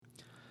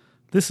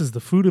This is the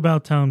Food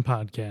About Town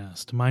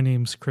podcast. My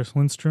name's Chris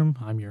Lindstrom.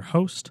 I'm your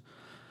host.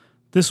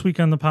 This week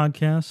on the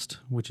podcast,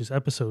 which is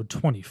episode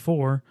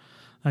 24,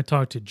 I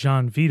talked to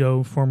John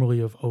Vito, formerly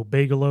of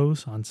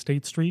O'Bagelos on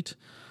State Street,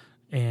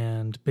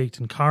 and Baked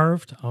and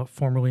Carved,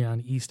 formerly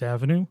on East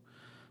Avenue.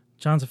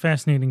 John's a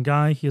fascinating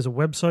guy. He has a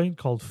website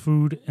called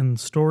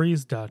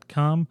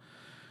foodandstories.com,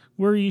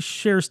 where he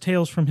shares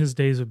tales from his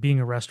days of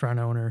being a restaurant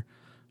owner,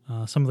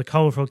 some of the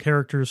colorful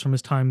characters from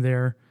his time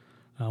there,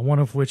 one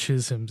of which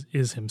is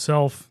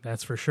himself,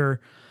 that's for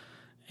sure.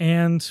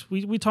 And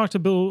we talked a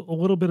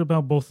little bit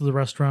about both of the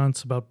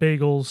restaurants, about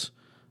bagels,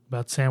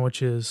 about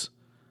sandwiches,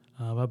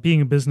 about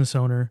being a business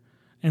owner.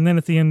 And then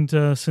at the end,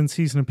 since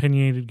he's an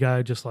opinionated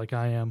guy just like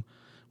I am,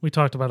 we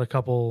talked about a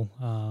couple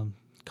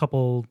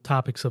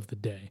topics of the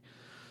day.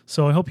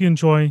 So I hope you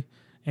enjoy.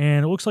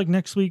 And it looks like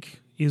next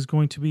week is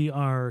going to be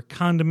our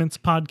condiments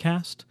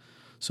podcast.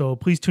 So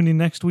please tune in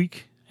next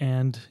week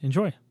and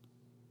enjoy.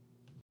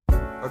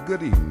 A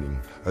good evening.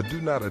 Do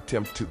not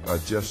attempt to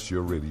adjust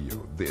your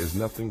radio. There is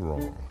nothing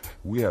wrong.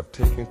 We have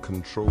taken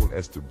control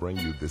as to bring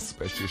you this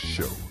special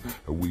show.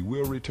 We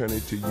will return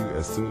it to you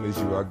as soon as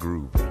you are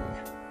grooving.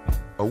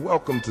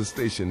 Welcome to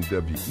station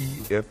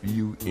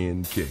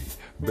WEFUNK,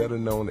 better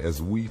known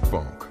as We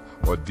Funk,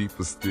 or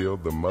deeper still,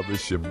 the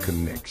Mothership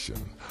Connection,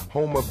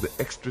 home of the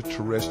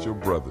extraterrestrial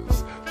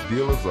brothers,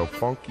 dealers of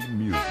funky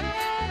music,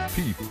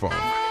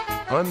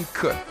 P-Funk,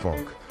 Uncut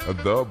Funk,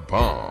 the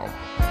bomb.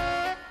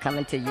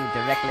 Coming to you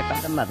directly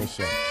from the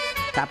mothership.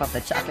 Top of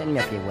the chocolate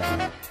Milky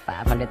Way.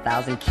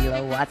 500,000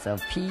 kilowatts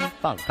of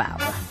P-Funk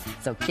power.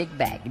 So kick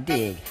back,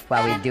 dig,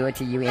 while we do it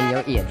to you in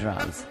your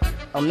eardrums.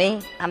 Oh,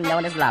 me? I'm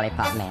known as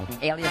Lollipop Man,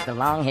 alias the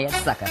long-haired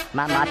sucker.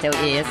 My motto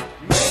is...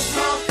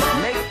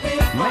 Make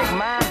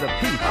mine the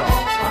P-Funk. I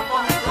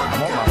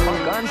want my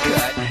funk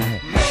uncut.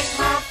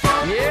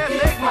 Yeah,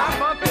 make my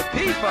funk the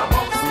P-Funk.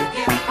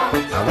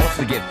 I want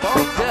to get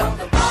funked up.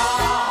 I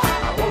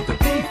want the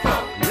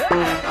P-Funk.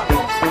 Yeah.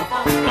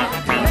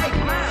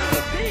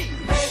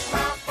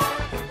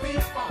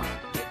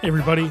 Hey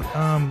everybody,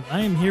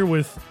 I am here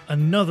with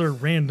another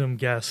random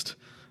guest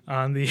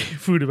on the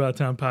Food About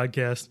Town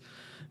podcast,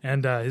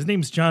 and his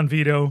name's John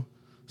Vito.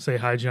 Say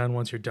hi, John,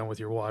 once you're done with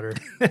your water.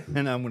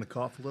 And I'm going to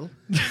cough a little.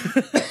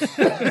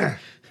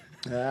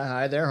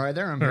 Hi there,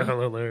 I'm here.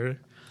 Hello there. Get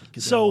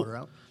that So, water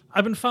out.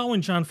 I've been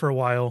following John for a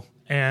while,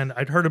 and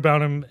I'd heard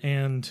about him,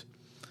 and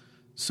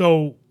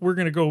so we're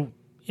going to go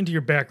into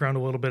your background a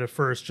little bit at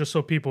first, just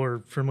so people are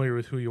familiar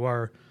with who you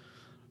are.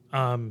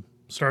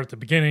 Start at the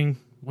beginning.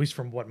 At least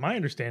from what my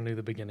understanding of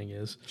the beginning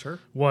is, Sure.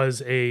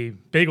 was a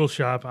bagel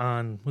shop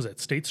on, was that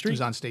State Street? It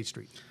was on State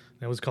Street.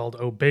 That was called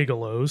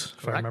O'Bagelos,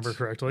 if I Correct. remember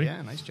correctly.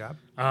 Yeah, nice job.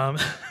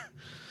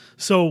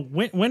 So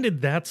when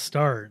did that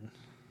start?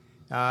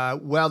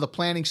 Well, the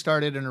planning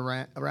started in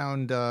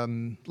around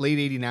late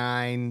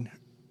 89,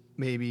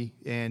 maybe.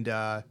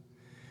 And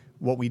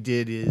what we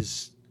did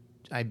is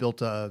I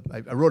wrote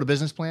a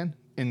business plan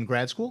in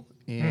grad school.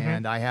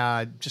 And I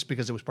had, just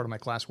because it was part of my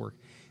classwork.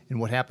 And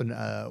what happened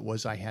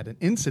was I had an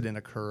incident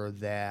occur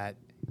that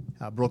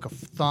broke a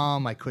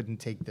thumb. I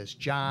couldn't take this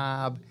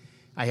job.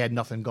 I had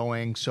nothing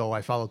going, so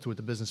I followed through with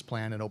the business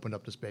plan and opened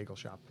up this bagel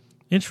shop.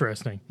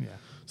 Interesting. Yeah.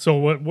 So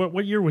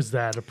what year was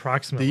that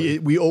approximately?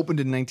 We opened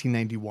in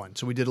 1991.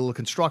 So we did a little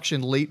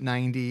construction late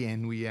 90,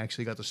 and we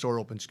actually got the store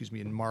open,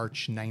 in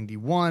March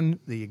 91,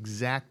 the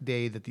exact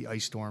day that the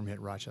ice storm hit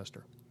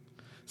Rochester.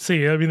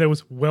 See, I mean, that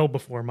was well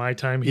before my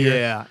time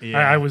here. Yeah.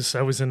 I was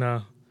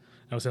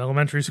in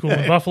elementary school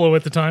in Buffalo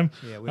at the time.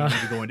 Yeah, we don't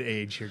need to go into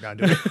age here, God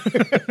do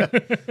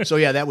it. So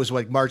yeah, that was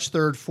like March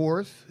 3rd,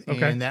 4th,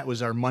 Okay. and that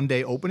was our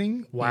Monday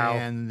opening. Wow.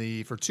 And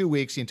for 2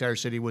 weeks, the entire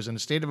city was in a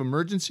state of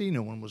emergency.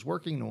 No one was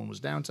working. No one was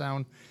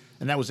downtown.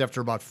 And that was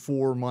after about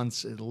 4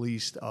 months at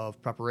least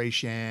of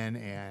preparation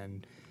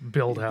and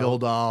Build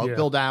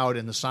out,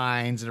 and the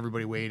signs and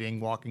everybody waiting,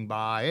 walking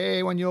by.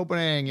 Hey, when you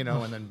opening?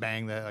 And then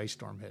bang, the ice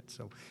storm hit.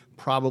 So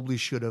probably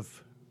should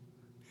have,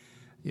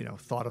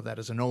 thought of that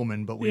as an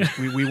omen, but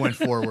we went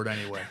forward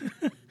anyway.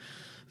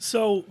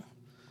 So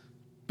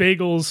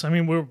bagels. I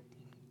mean,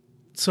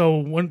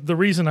 the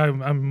reason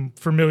I'm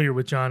familiar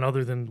with John,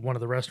 other than one of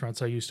the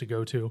restaurants I used to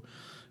go to,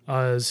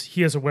 is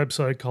he has a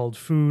website called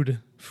Food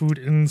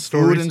and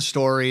Stories. Food and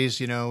Stories.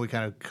 We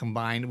kind of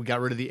combined. We got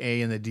rid of the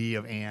A and the D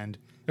of and.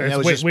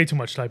 That was way too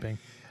much typing.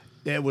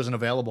 It wasn't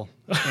available,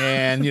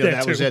 and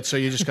that was it. So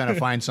you just kind of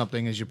find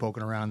something as you're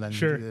poking around. Then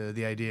Sure.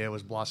 The idea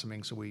was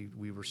blossoming. So we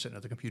were sitting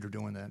at the computer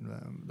doing that.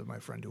 My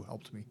friend who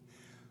helped me,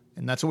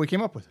 and that's what we came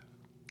up with.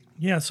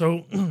 Yeah.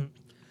 So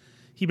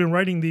he'd been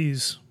writing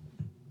these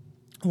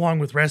along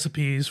with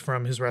recipes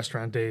from his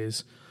restaurant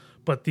days,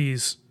 but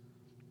these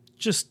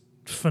just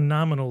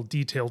phenomenal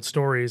detailed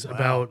stories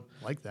about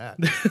like that.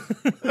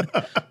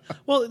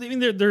 Well, I mean,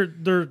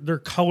 they're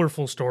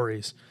colorful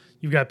stories.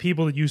 You've got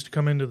people that used to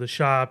come into the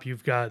shop.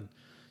 You've got,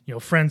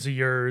 friends of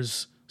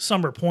yours.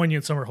 Some are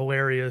poignant, some are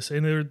hilarious,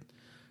 and they're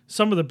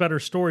some of the better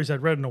stories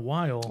I'd read in a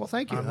while. Well,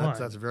 thank you. Online.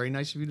 That's very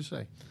nice of you to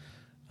say.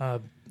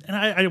 And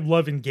I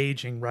love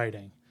engaging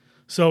writing.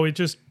 So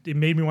it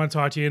made me want to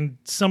talk to you. And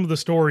some of the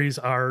stories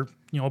are,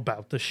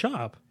 about the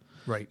shop.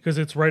 Right. Because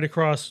it's right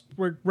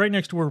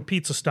next to where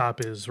Pizza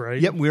Stop is,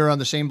 right? Yep, we were on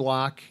the same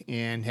block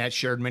and had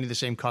shared many of the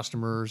same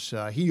customers.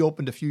 He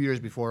opened a few years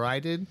before I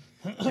did,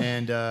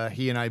 and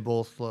he and I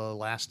both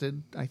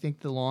lasted, I think,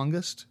 the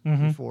longest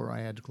before I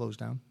had to close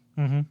down.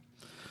 Mm-hmm.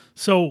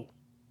 So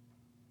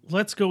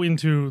let's go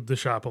into the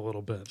shop a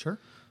little bit. Sure.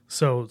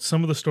 So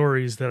some of the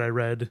stories that I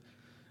read,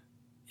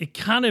 it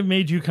kind of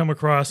made you come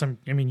across.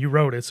 You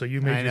wrote it, so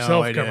you made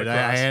yourself come across.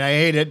 I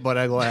hate it, but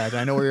I'm glad.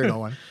 I know where you're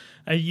going.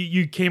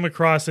 You came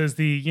across as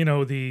the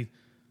mid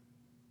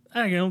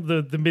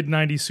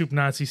 '90s soup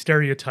Nazi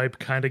stereotype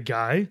kind of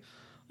guy,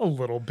 a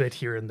little bit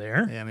here and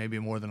there. Yeah, maybe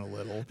more than a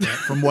little.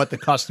 From what the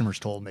customers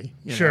told me,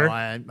 Sure.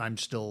 I'm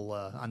still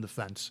on the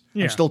fence.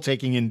 Yeah. I'm still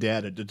taking in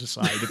data to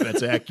decide if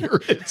that's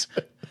accurate.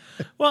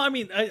 Well,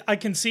 I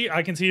can see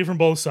it from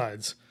both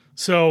sides.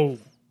 So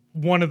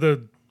one of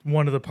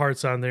the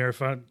parts on there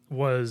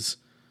was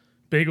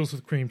bagels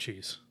with cream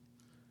cheese.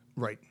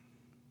 Right.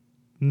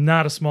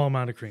 Not a small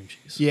amount of cream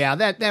cheese. Yeah,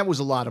 that was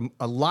a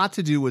lot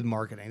to do with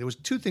marketing. There was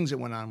two things that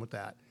went on with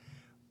that.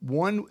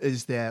 One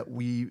is that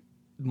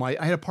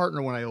I had a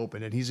partner when I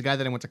opened, and he's a guy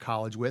that I went to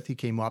college with. He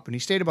came up, and he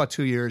stayed about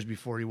 2 years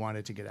before he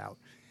wanted to get out.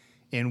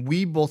 And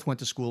we both went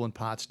to school in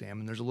Potsdam,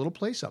 and there's a little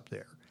place up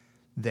there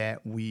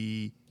that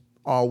we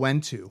all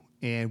went to,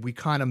 and we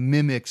kind of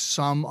mimicked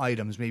some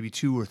items, maybe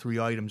 2 or 3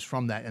 items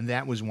from that, and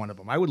that was one of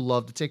them. I would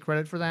love to take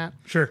credit for that.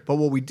 Sure. But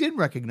what we did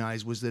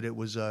recognize was that it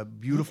was a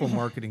beautiful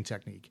marketing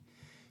technique.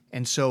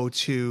 And so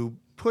to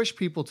push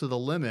people to the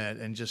limit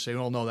and just say,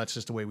 no, that's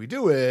just the way we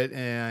do it,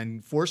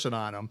 and force it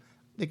on them,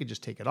 they could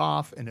just take it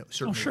off, and it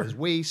certainly was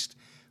waste.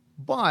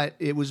 But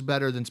it was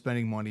better than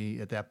spending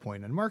money at that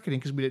point in marketing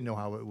because we didn't know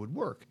how it would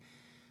work.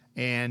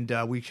 And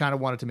we kind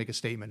of wanted to make a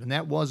statement, and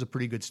that was a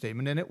pretty good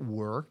statement, and it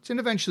worked. And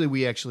eventually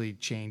we actually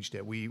changed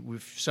it.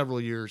 We've several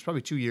years,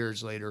 probably 2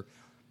 years later,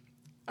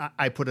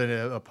 I put in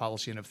a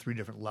policy in of 3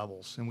 different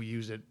levels, and we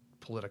use it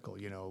political,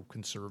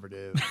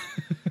 conservative,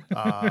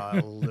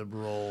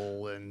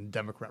 liberal, and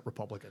Democrat,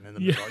 Republican in the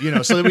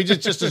middle, so that we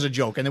just as a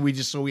joke. And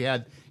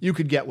then you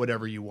could get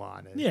whatever you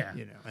want. And,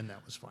 and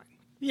that was fine.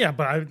 Yeah,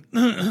 but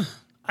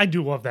I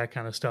do love that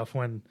kind of stuff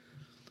when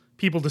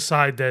people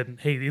decide that,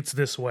 hey, it's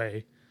this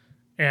way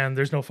and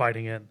there's no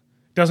fighting it.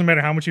 Doesn't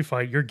matter how much you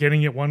fight, you're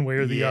getting it one way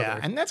or the other. Yeah,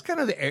 and that's kind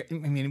of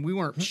we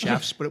weren't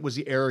chefs, but it was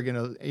the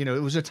arrogant, it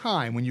was a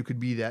time when you could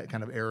be that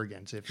kind of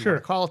arrogance, if you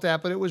want to call it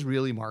that, but it was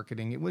really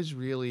marketing. It was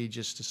really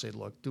just to say,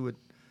 look, do it,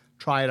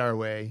 try it our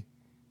way,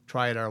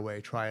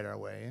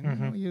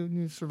 and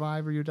you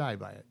survive or you die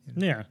by it.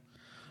 Yeah,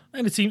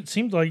 and it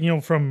seemed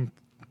like, from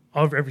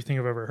everything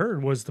I've ever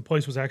heard, was the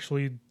place was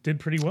actually did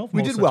pretty well.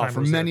 We did well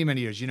for many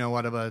years.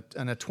 Out of a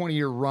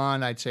 20-year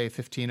run, I'd say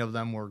 15 of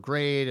them were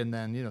great, and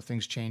then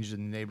things changed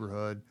in the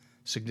neighborhood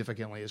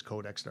significantly as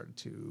Codex started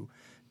to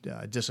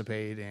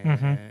dissipate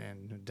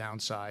and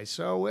downsize.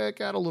 So it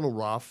got a little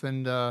rough,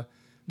 and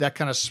that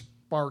kind of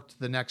sparked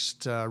the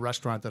next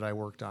restaurant that I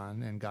worked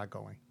on and got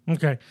going.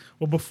 Okay,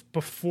 well,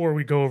 before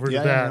we go over to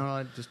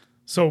that,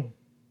 so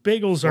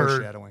bagels are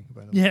foreshadowing.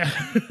 By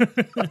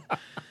the way.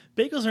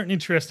 Bagels are an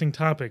interesting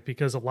topic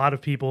because a lot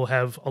of people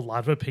have a lot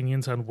of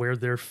opinions on where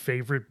their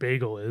favorite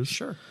bagel is.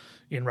 Sure.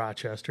 In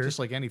Rochester. Just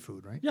like any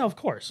food, right? Yeah, of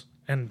course.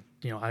 And,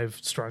 I have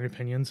strong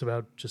opinions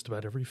about just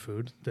about every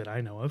food that I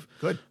know of.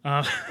 Good.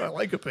 I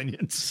like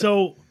opinions.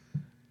 So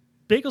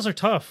bagels are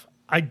tough.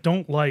 I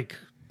don't like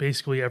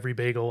basically every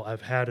bagel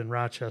I've had in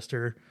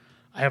Rochester.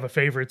 I have a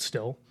favorite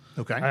still.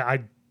 Okay.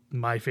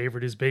 My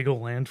favorite is Bagel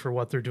Land for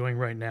what they're doing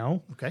right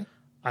now. Okay.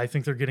 I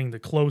think they're getting the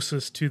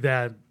closest to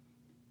that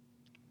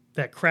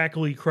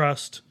crackly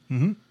crust,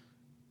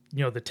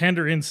 the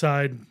tender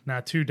inside,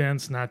 not too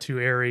dense, not too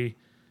airy.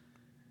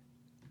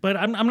 But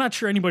I'm not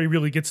sure anybody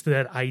really gets to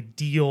that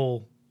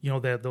ideal,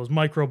 those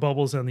micro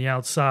bubbles on the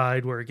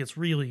outside where it gets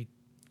really,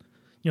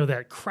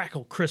 that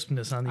crackle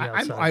crispness on the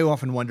outside. I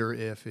often wonder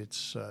if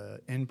it's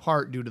in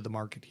part due to the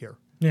market here.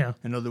 Yeah.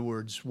 In other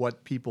words,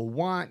 what people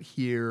want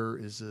here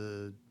is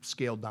a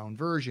scaled down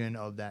version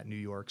of that New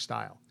York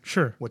style.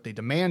 Sure. What they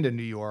demand in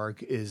New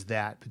York is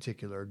that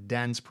particular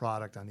dense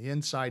product on the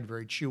inside,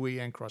 very chewy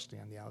and crusty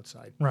on the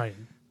outside. Right.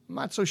 I'm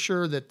not so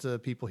sure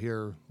that people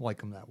here like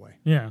them that way.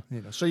 Yeah.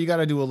 So you got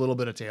to do a little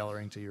bit of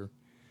tailoring to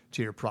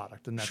your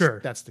product, and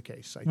that's the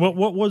case. I think.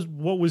 What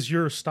was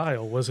your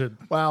style? Was it?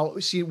 Well,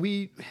 see,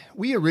 we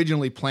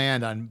originally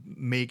planned on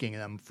making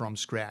them from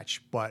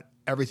scratch, but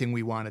everything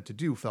we wanted to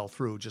do fell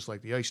through, just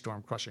like the ice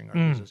storm crushing our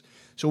business.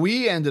 So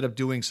we ended up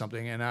doing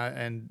something,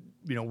 and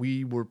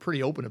we were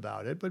pretty open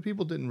about it, but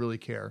people didn't really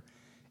care.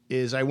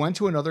 I went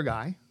to another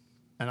guy,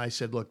 and I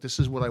said, "Look, this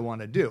is what I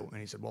want to do," and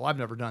he said, "Well, I've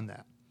never done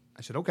that."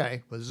 I said,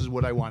 "Okay, well, this is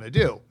what I want to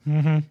do."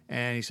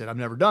 And he said, "I've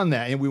never done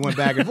that," and we went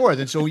back and forth.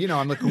 And so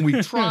I'm like, "Can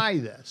we try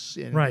this?"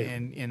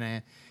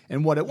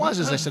 And what it was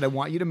is I said, "I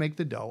want you to make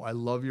the dough. I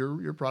love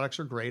your products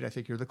are great. I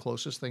think you're the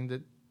closest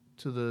thing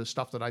to the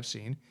stuff that I've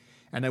seen.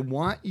 And I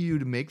want you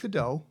to make the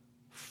dough,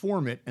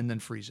 form it, and then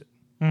freeze it.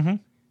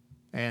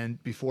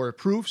 And before it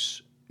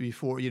proofs,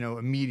 before,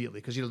 immediately.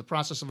 Because, the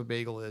process of a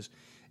bagel is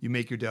you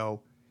make your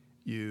dough,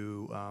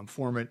 you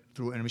form it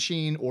through in a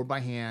machine or by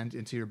hand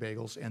into your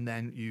bagels, and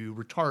then you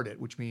retard it,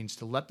 which means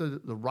to let the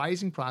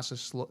rising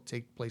process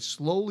take place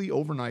slowly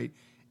overnight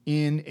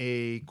in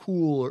a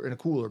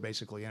cooler,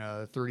 basically, in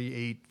a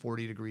 38,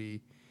 40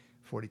 degree,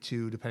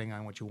 42, depending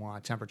on what you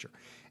want, temperature.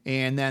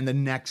 And then the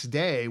next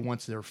day,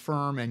 once they're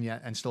firm and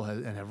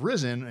have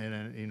risen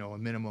in a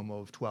minimum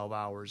of 12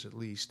 hours at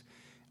least,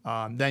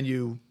 then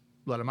you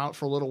let them out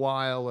for a little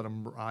while, let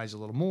them rise a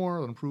little more,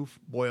 let them proof,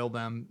 boil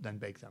them, then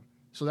bake them.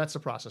 So that's the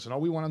process. And all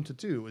we want him to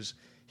do is,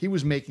 he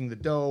was making the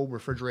dough,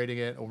 refrigerating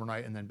it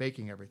overnight, and then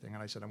baking everything.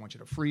 And I said, I want you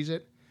to freeze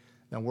it.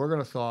 Then we're going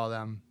to thaw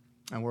them,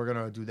 and we're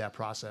going to do that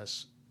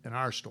process in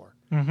our store.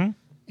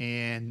 Mm-hmm.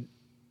 And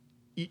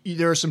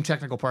there are some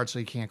technical parts, so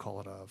you can't call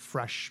it a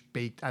fresh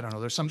baked. I don't know.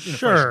 There's some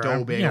sure. fresh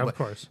dough bagel. Yeah, of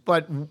course.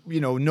 But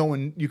no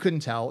one, you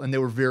couldn't tell, and they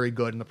were very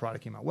good, and the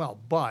product came out well.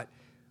 But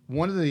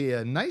one of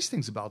the nice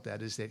things about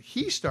that is that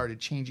he started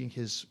changing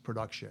his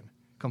production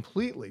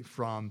completely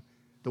from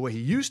the way he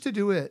used to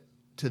do it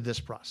to this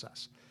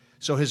process.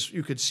 So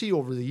you could see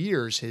over the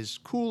years, his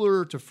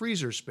cooler to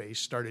freezer space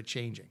started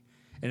changing.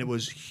 And it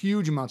was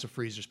huge amounts of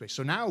freezer space.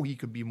 So now he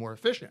could be more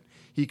efficient.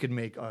 He could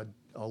make a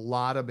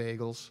lot of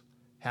bagels,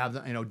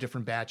 have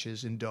different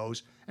batches and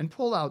doughs, and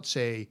pull out,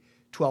 say,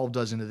 12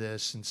 dozen of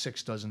this and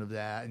 6 dozen of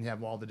that, and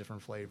have all the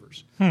different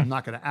flavors. I'm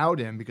not going to out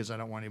him because I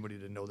don't want anybody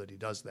to know that he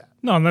does that.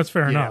 No, and that's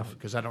fair enough.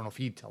 Because I don't know if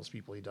he tells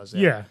people he does that.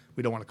 Yeah.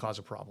 We don't want to cause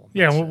a problem.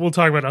 Yeah, we'll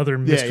talk about other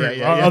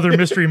other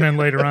mystery men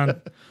later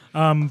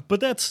on. But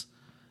that's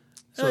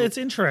it's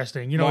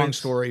interesting. Long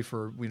story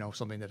for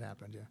something that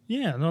happened.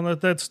 Yeah. No,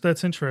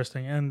 that's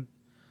interesting. And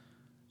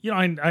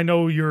I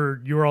know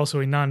you're also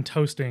a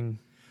non-toasting.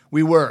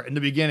 We were in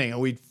the beginning,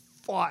 and we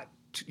fought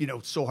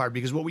so hard,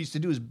 because what we used to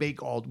do is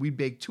we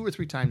bake 2 or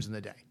 3 times in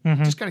the day.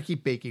 Mm-hmm. Just kind of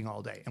keep baking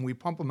all day, and we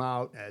pump them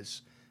out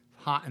as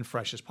hot and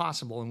fresh as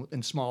possible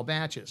in small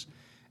batches.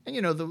 And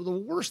the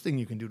worst thing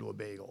you can do to a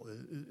bagel,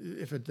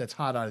 if that's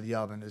hot out of the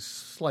oven, is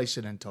slice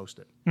it and toast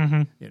it.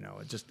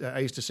 Mm-hmm. I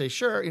used to say,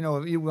 sure,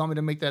 if you want me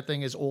to make that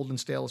thing as old and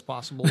stale as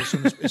possible as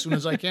soon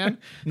as I can,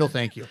 no,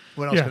 thank you.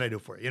 What else can I do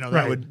for you?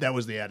 That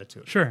was the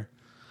attitude. Sure.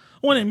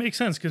 Well, it makes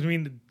sense, because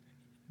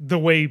the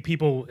way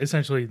people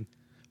essentially,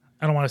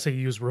 I don't want to say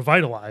use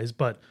revitalize,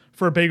 but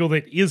for a bagel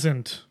that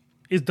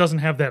doesn't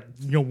have that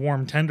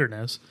warm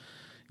tenderness,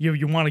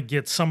 you want to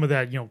get some of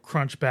that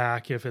crunch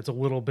back if it's a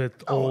little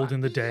bit old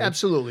in the day.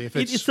 Absolutely, if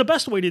it's the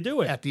best way to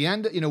do it. At the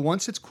end,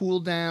 once it's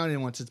cooled down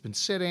and once it's been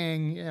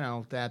sitting,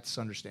 that's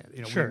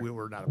understandable. Sure.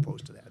 We're not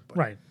opposed to that. But,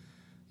 right.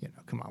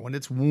 Come on, when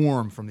it's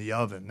warm from the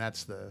oven,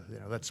 that's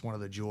that's one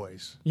of the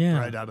joys. Yeah.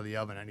 Right out of the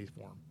oven, any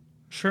form.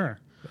 Sure.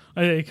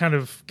 It kind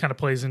of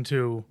plays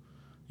into,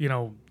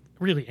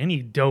 really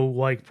any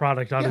dough-like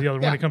product out of the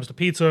oven when it comes to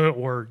pizza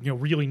or,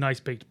 really nice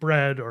baked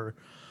bread or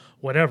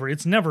whatever.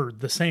 It's never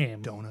the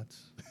same.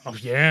 Donuts. Oh,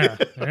 yeah.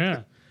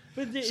 Yeah.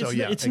 But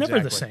it's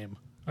never the same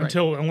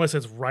unless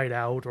it's right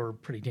out or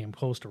pretty damn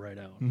close to right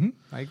out. Mm-hmm.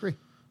 I agree.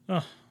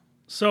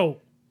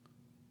 So,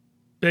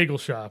 bagel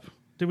shop.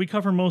 Did we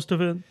cover most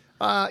of it?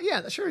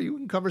 Yeah, sure. You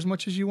can cover as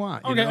much as you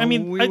want. Okay,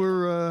 we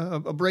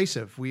were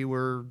abrasive. We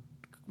were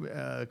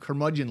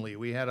curmudgeonly.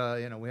 We had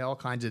we had all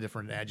kinds of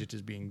different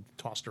adjectives being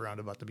tossed around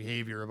about the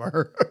behavior of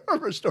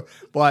our store,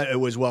 but it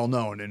was well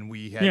known, and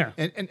we had.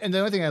 And the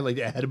only thing I'd like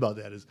to add about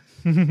that is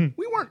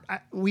we weren't.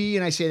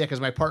 And I say that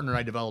because my partner and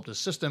I developed a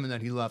system, and then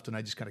he left, and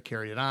I just kind of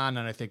carried it on,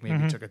 and I think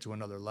maybe took it to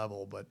another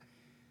level. But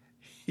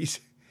he's,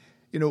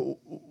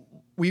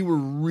 we were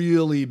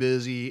really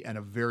busy in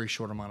a very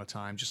short amount of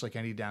time, just like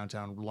any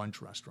downtown lunch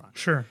restaurant.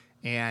 Sure.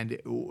 And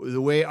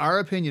the way our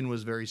opinion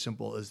was very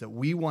simple is that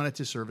we wanted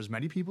to serve as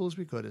many people as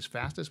we could, as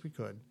fast as we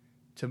could,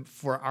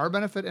 for our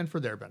benefit and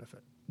for their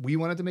benefit. We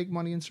wanted to make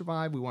money and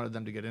survive. We wanted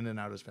them to get in and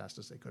out as fast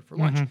as they could for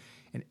lunch.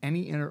 And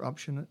any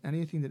interruption,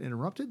 anything that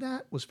interrupted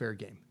that was fair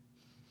game.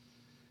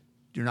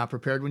 You're not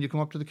prepared when you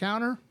come up to the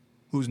counter?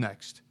 Who's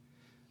next?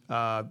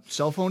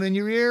 Cell phone in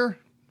your ear?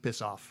 Piss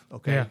off.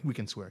 Okay, yeah. We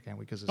can swear, can't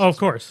we? Because of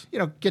course,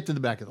 get to the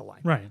back of the line.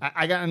 Right.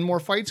 I got in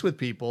more fights with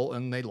people,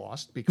 and they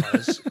lost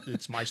because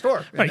it's my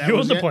store. Right, you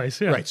own the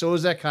place. Yeah. Right. So it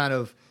was that kind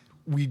of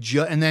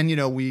and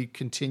then we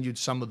continued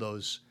some of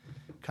those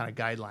kind of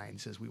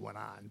guidelines as we went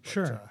on. But,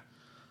 sure.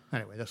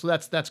 Anyway, so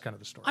that's kind of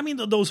the story. I mean,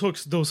 those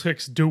hooks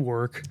do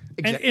work,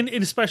 exactly. and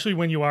especially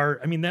when you are.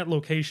 I mean, that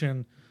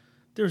location.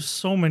 There's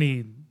so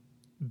many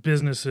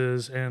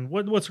businesses, and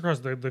what's across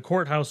the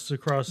courthouse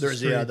across there's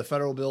the street? The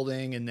federal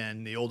building, and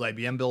then the old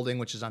IBM building,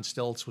 which is on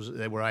stilts.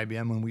 They were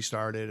IBM when we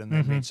started, and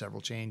they made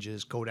several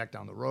changes. Kodak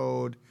down the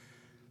road,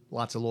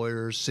 lots of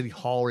lawyers. City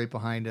Hall right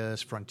behind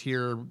us.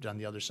 Frontier on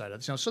the other side of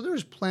it. So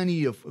there's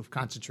plenty of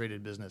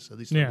concentrated business. At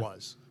least there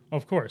was.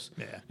 Of course.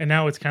 Yeah. And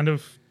now it's kind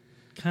of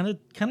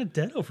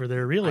dead over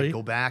there, really. I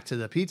go back to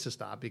the pizza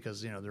stop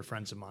because they're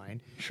friends of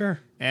mine. Sure.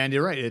 And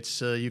you're right.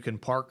 It's you can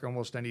park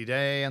almost any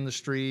day on the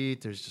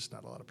street. There's just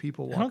not a lot of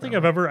people walking. I don't think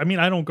I've ever. I mean,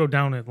 I don't go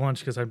down at lunch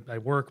because I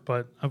work,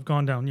 but I've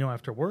gone down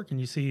after work, and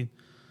you see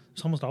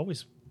there's almost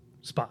always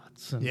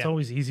spots, and it's Yeah.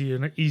 always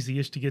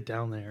easy-ish to get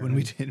down there. When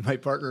we did, my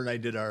partner and I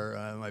did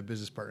our, my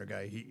business partner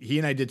guy, he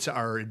and I did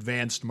our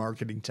advanced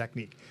marketing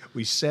technique.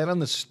 We sat on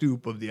the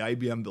stoop of the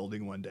IBM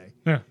building one day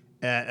Yeah.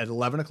 at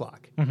 11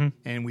 o'clock,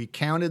 and we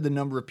counted the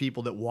number of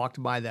people that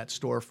walked by that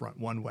storefront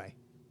one way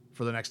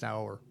for the next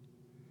hour.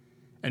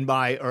 Or an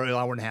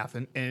hour and a half.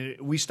 And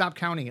we stopped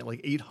counting at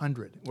like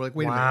 800. We're like,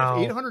 wait a Wow.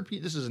 minute. If 800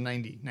 people, this is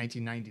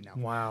 1990 now.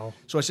 Wow.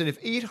 So I said, if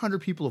 800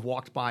 people have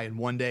walked by in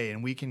one day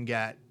and we can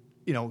get,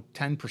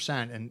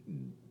 10%,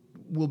 and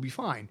we'll be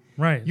fine.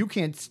 Right. You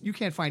can't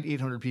find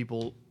 800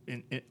 people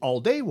in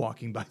all day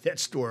walking by that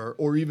store,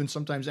 or even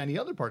sometimes any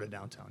other part of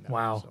downtown. Now.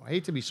 Wow. So I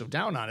hate to be so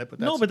down on it, but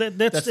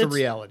that's the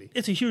reality.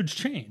 It's a huge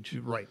change.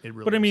 Right. It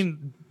really But I is.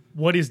 mean,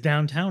 what is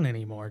downtown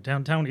anymore?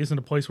 Downtown isn't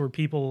a place where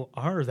people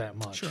are that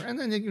much. Sure, and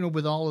then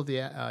with all of the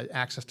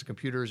access to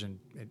computers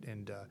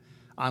and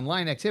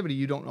online activity,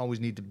 you don't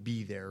always need to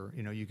be there.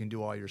 You can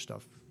do all your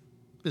stuff,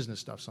 business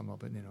stuff, some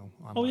of it,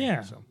 online. Oh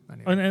yeah, So,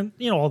 anyway. and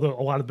a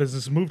lot of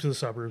businesses moved to the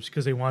suburbs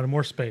because they wanted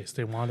more space.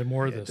 They wanted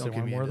more of this. They Don't get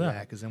wanted me more of into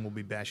that. because then we'll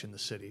be bashing the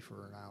city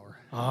for an hour,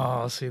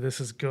 Oh, see, this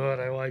is good.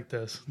 I like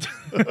this.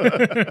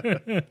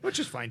 which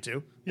is fine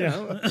too.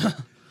 Yeah.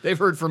 They've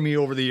heard from me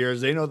over the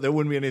years. They know there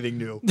wouldn't be anything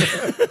new.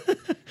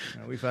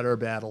 We've had our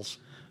battles.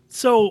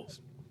 So,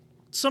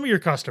 some of your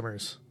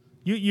customers,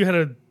 you had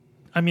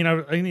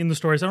in the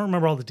stories, I don't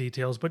remember all the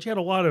details, but you had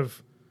a lot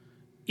of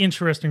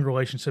interesting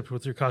relationships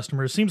with your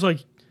customers. Seems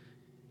like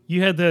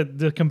you had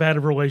the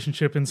combative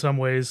relationship in some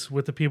ways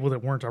with the people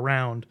that weren't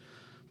around,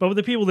 but with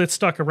the people that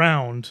stuck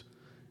around,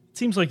 it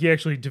seems like you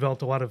actually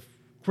developed a lot of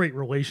great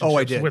relationships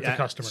I did. with the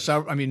customers.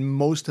 So,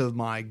 most of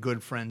my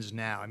good friends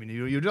now,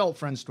 you develop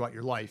friends throughout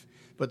your life,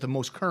 but the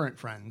most current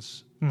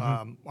friends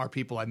are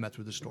people I've met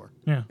through the store.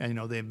 Yeah. And,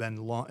 they've been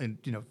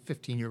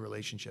 15-year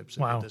relationships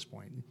Wow. at this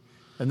point.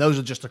 And those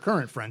are just the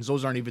current friends.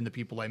 Those aren't even the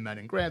people I met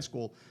in grad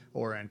school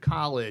or in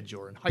college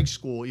or in high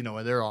school.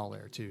 They're all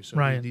there too. So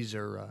Right. these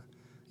are,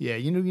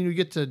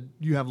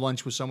 you have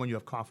lunch with someone, you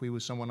have coffee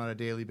with someone on a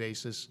daily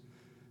basis.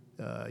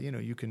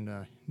 You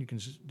can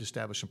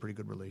establish some pretty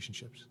good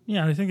relationships.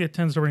 Yeah, I think it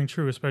tends to ring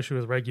true, especially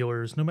with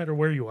regulars, no matter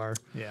where you are.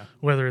 Yeah.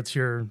 Whether it's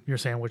your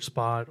sandwich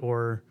spot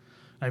or,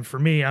 for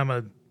me, I'm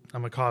a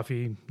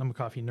coffee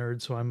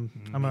nerd, so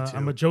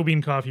I'm a Joe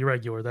Bean coffee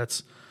regular.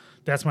 That's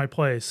my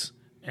place,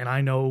 and I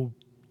know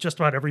just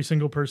about every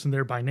single person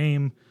there by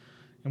name,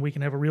 and we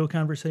can have a real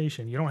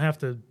conversation. You don't have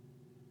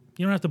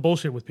to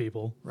bullshit with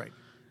people. Right.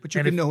 But you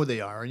And can if- know who they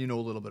are, and you know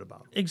a little bit about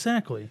them.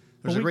 Exactly.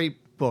 There's But a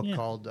great book yeah.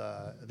 called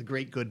The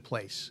Great Good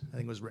Place. I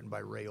think it was written by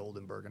Ray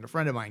Oldenburg. And a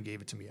friend of mine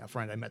gave it to me, a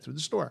friend I met through the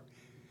store.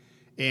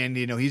 And,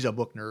 he's a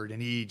book nerd,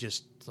 and he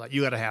just thought,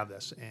 you got to have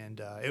this. And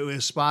it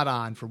was spot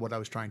on for what I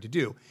was trying to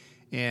do.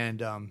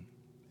 And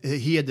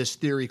he had this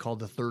theory called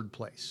the third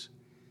place.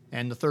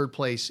 And the third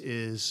place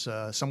is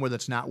somewhere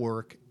that's not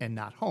work and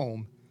not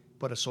home,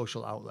 but a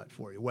social outlet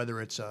for you,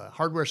 whether it's a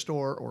hardware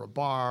store or a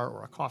bar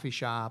or a coffee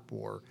shop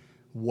or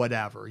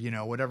whatever,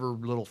 whatever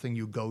little thing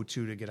you go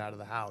to get out of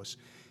the house.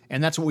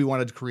 And that's what we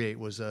wanted to create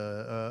was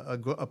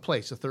a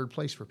place, a third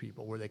place for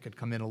people where they could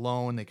come in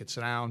alone, they could sit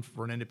down,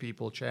 run into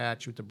people,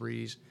 chat, shoot the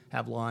breeze,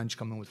 have lunch,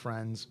 come in with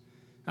friends.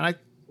 And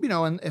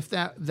and if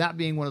that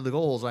being one of the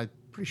goals, I'm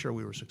pretty sure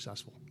we were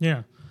successful.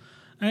 Yeah,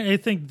 I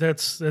think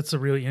that's a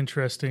really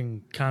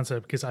interesting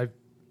concept because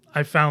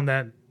I found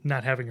that,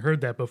 not having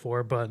heard that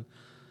before, but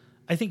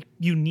I think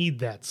you need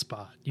that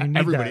spot. You need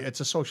Everybody, that. it's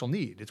a social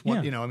need. It's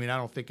one, Yeah. I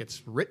don't think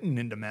it's written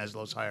into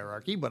Maslow's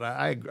hierarchy, but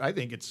I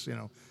think it's,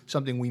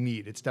 something we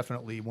need. It's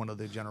definitely one of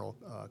the general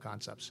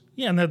concepts.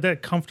 Yeah, and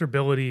that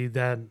comfortability,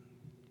 that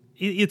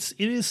it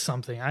is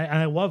something.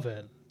 I love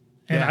it,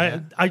 and Yeah.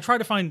 I try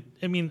to find.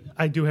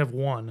 I do have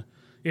one.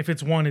 If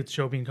it's one, it's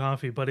Joe Bean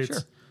Coffee, but it's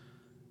Sure.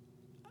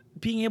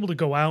 being able to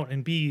go out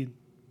and be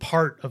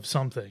part of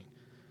something.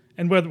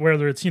 And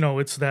whether it's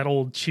it's that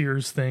old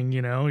Cheers thing,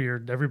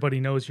 everybody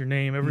knows your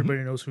name, everybody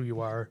knows who you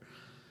are.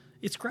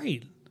 It's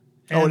great.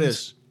 Oh, it And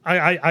is.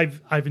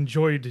 I've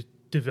enjoyed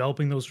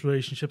developing those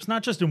relationships,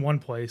 not just in one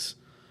place,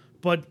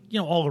 but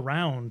all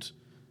around.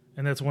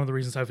 And that's one of the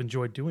reasons I've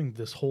enjoyed doing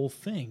this whole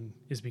thing,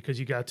 is because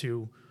you got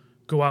to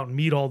go out and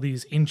meet all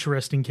these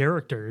interesting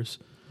characters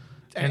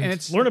and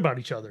it's learn about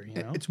each other.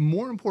 It's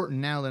more important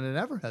now than it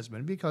ever has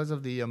been because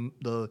of the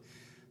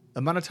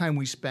amount of time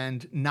we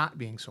spend not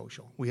being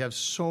social. We have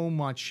so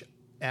much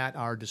at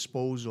our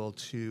disposal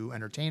to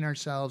entertain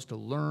ourselves, to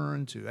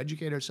learn, to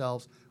educate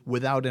ourselves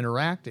without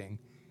interacting,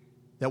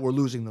 that we're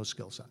losing those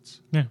skill sets.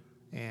 Yeah.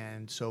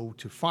 And so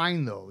to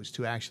find those,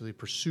 to actually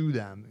pursue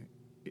them,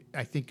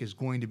 I think is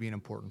going to be an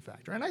important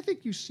factor. And I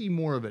think you see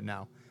more of it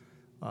now.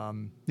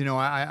 I'm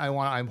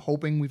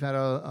hoping we've had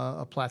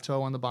a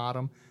plateau on the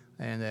bottom,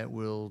 and that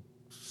we'll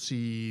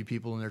see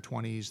people in their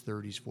 20s,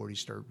 30s, 40s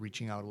start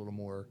reaching out a little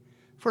more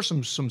for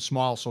some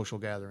small social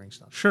gathering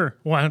stuff. Sure.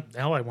 Well,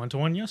 hell, I went to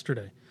one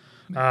yesterday.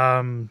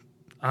 On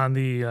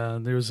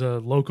there's a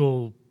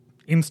local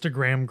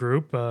Instagram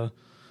group,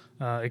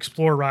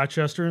 Explore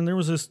Rochester, and there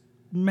was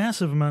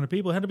massive amount of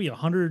people. It had to be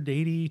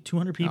 180,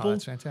 200 people. Oh,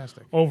 that's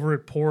fantastic. Over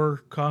at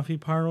Pour Coffee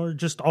Parlor,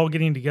 just all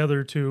getting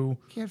together to...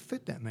 Can't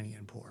fit that many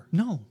in Pour.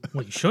 No,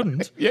 well, you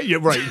shouldn't. Yeah, you're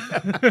right.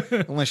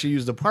 Unless you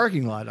use the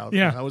parking lot out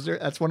Yeah. there. I was there.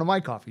 That's one of my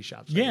coffee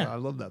shops. Yeah. I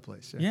love that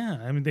place. Yeah,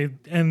 I mean,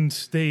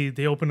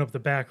 they opened up the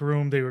back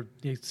room.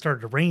 It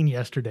started to rain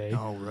yesterday.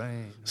 Oh,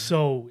 right.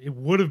 So it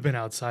would have been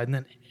outside, and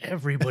then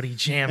everybody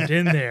jammed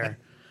in there.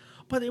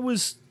 But it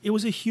was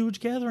a huge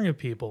gathering of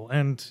people,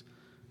 and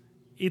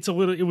it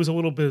was a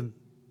little bit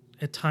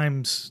at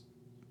times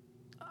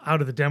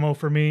out of the demo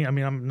for me. I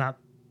mean,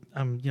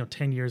 I'm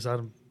 10 years out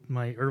of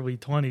my early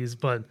 20s,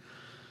 but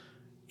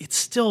it's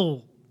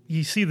still,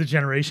 you see the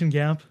generation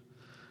gap.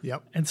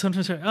 Yep. And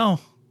sometimes you're like, oh,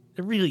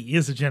 it really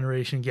is a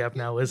generation gap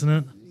now, isn't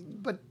it?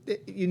 But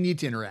you need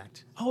to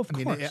interact. Oh, of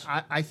course.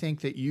 I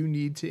think that you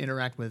need to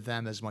interact with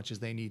them as much as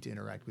they need to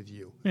interact with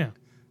you. Yeah.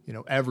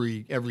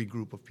 Every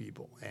group of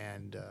people.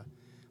 And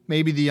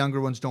maybe the younger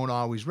ones don't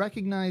always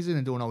recognize it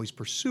and don't always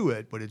pursue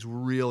it, but it's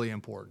really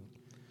important.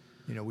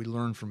 We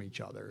learn from each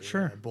other.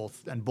 Sure.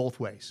 Both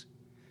ways.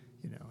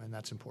 And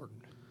that's important.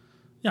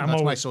 Yeah,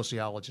 That's my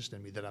sociologist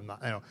in me that I'm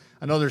not.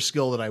 Another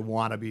skill that I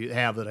want to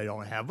have that I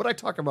don't have, but I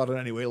talk about it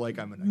anyway, like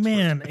I'm an expert.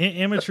 Man,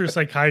 amateur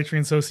psychiatry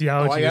and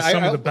sociology is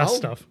some of the best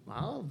stuff.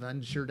 I'll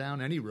venture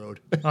down any road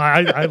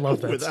I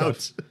love that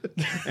without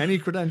stuff. any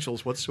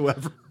credentials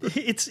whatsoever.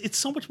 It's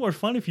so much more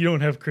fun if you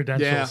don't have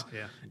credentials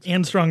Yeah.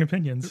 and strong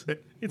opinions.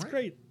 It's Right.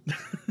 great.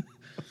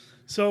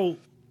 So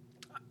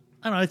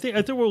I don't know. I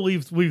think we'll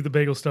leave the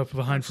bagel stuff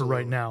behind for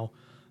right now.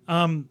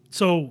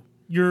 So.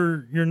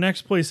 Your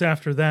next place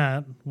after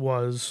that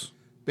was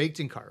Baked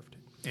and Carved,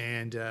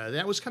 and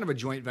that was kind of a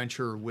joint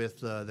venture with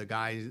the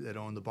guy that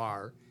owned the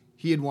bar.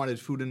 He had wanted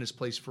food in his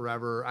place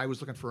forever. I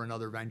was looking for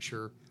another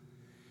venture,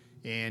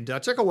 and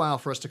it took a while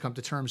for us to come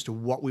to terms to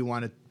what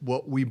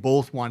we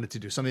both wanted to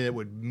do, something that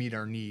would meet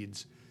our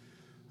needs.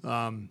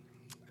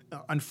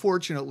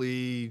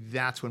 Unfortunately,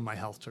 that's when my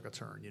health took a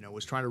turn.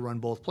 Was trying to run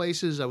both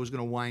places. I was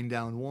going to wind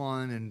down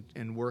one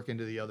and work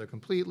into the other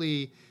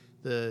completely.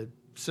 The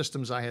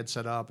systems I had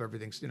set up,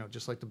 everything's,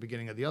 just like the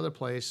beginning of the other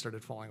place,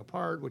 started falling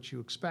apart, which you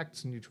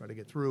expect and you try to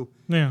get through.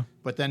 Yeah.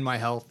 But then my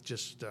health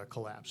just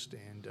collapsed.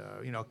 And,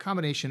 a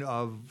combination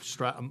of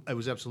stress, it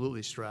was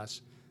absolutely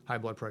stress, high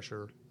blood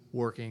pressure,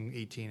 working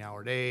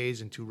 18-hour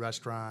days in 2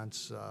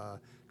 restaurants,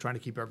 trying to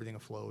keep everything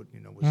afloat,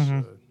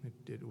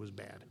 it was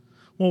bad.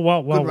 Well,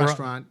 while good we're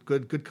restaurant,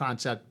 good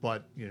concept,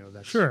 but,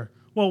 that's... Sure.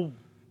 Well,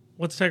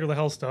 let's tackle the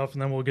health stuff,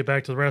 and then we'll get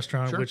back to the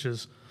restaurant, Sure. which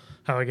is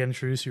how I got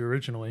introduced to you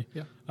originally.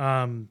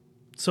 Yeah.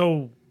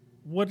 So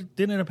what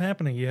did end up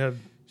happening? You had...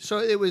 So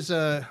it was,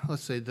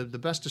 let's say, the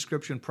best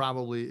description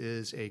probably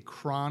is a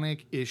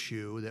chronic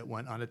issue that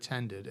went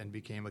unattended and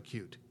became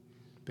acute.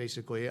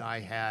 Basically, I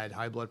had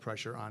high blood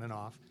pressure on and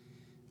off.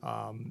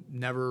 I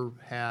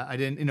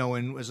didn't,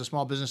 and as a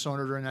small business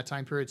owner during that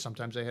time period,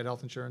 sometimes I had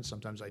health insurance,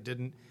 sometimes I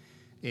didn't.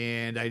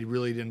 And I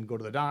really didn't go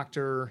to the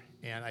doctor,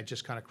 and I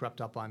just kind of crept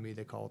up on me.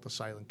 They call it the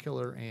silent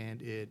killer,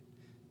 and it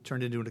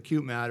turned into an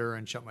acute matter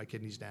and shut my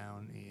kidneys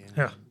down,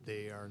 and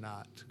they are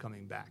not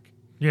coming back.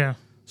 Yeah.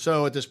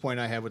 So at this point,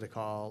 I have what they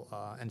call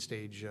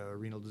end-stage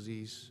renal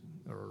disease,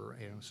 or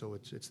so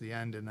it's the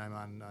end, and I'm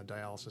on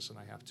dialysis, and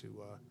I have to,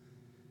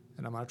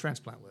 and I'm on a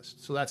transplant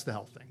list. So that's the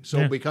health thing.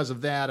 So because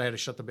of that, I had to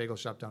shut the bagel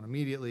shop down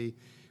immediately.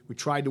 We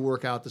tried to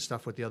work out the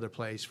stuff with the other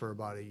place for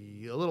about a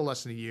little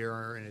less than a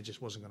year, and it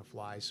just wasn't going to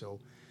fly. So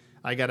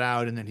I got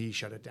out, and then he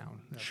shut it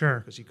down. Sure,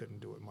 because he couldn't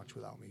do it much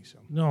without me. So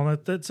no,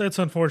 that's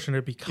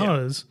unfortunate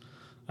because,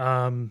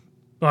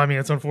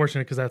 it's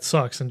unfortunate because that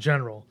sucks in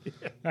general.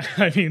 Yeah.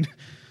 I mean,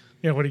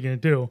 what are you going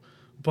to do?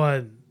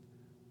 But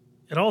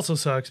it also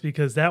sucks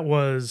because that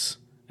was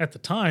at the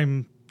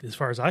time, as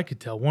far as I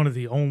could tell, one of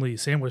the only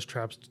sandwich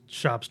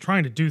shops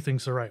trying to do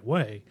things the right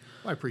way.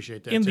 I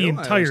appreciate that in too. the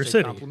entire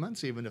city.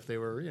 Compliments, even if they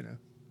were,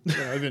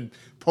 even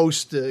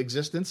post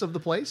existence of the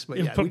place.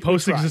 But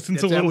post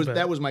existence a little bit.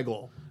 That was my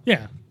goal.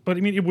 Yeah, but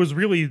I mean, it was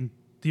really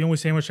the only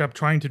sandwich shop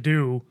trying to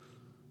do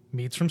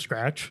meats from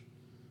scratch,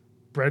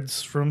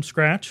 breads from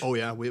scratch. Oh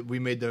yeah, we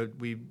made the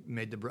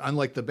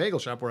unlike the bagel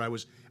shop where I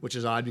was, which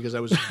is odd because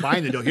I was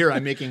buying the dough. Here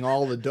I'm making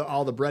all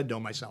the bread dough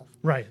myself.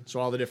 Right. So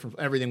all the different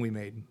everything we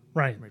made.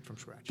 Right. Made from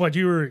scratch. But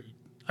the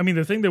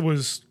thing that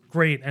was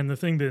great and the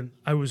thing that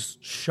I was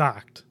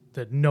shocked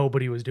that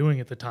nobody was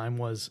doing at the time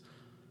was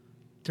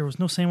there was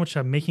no sandwich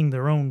shop making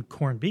their own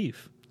corned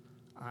beef.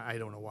 I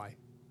don't know why.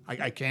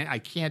 I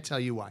can't tell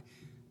you why.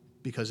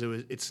 Because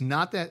it's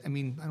not that. I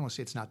mean, I don't want to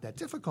say it's not that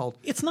difficult.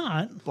 It's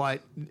not.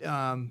 But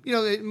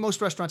most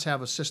restaurants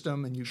have a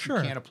system, and you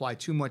can't apply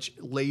too much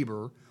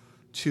labor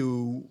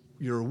to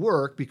your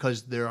work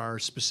because there are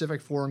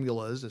specific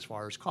formulas as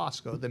far as costs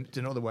go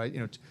to know the way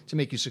to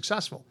make you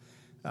successful.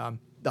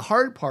 The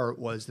hard part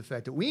was the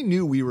fact that we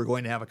knew we were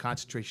going to have a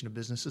concentration of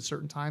business at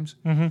certain times,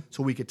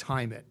 so we could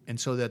time it, and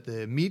so that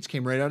the meats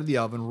came right out of the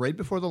oven right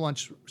before the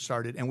lunch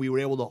started, and we were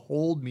able to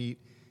hold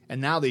meat. And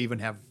now they even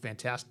have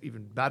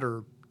even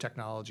better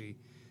technology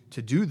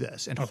to do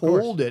this and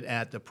hold it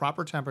at the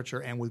proper temperature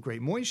and with great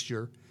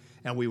moisture.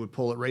 and we would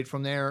pull it right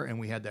from there. And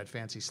we had that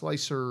fancy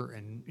slicer,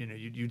 and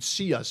you'd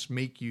see us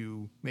make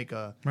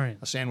a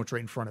sandwich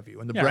right in front of you,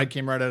 and the bread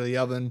came right out of the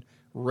oven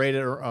right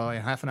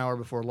at half an hour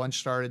before lunch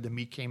started. The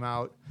meat came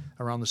out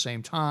around the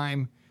same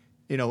time,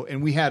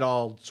 and we had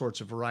all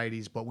sorts of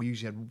varieties, but we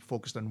usually had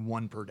focused on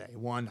one per day,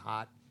 one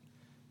hot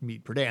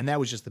meat per day, and that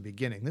was just the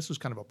beginning. This was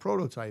kind of a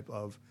prototype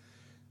of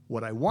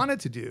what I wanted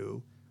to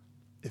do.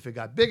 If it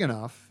got big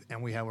enough,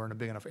 and we're in a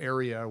big enough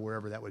area,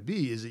 wherever that would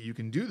be, is that you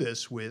can do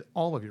this with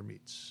all of your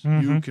meats.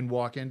 Mm-hmm. You can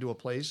walk into a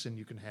place and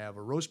you can have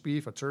a roast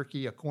beef, a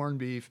turkey, a corned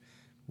beef,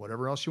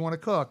 whatever else you want to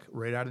cook,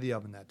 right out of the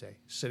oven that day,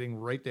 sitting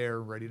right there,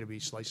 ready to be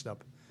sliced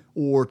up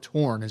or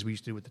torn, as we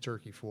used to do with the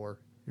turkey for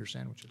your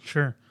sandwiches.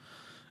 Sure.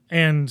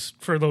 And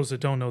for those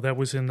that don't know, that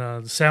was in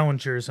the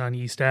Salingers on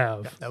East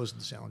Ave. Yeah, that was the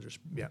Salingers.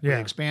 Yeah. We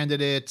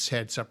expanded it,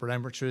 had separate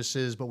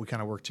entrances, but we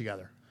kind of worked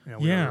together.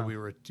 We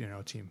were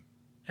a team.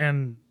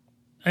 And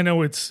I know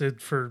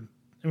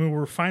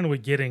we're finally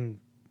getting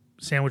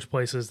sandwich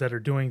places that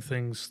are doing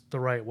things the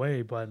right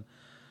way, but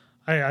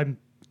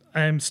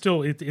I'm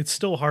still, it's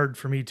still hard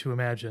for me to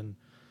imagine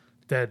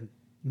that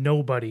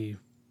nobody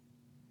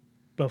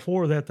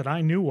before that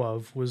I knew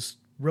of was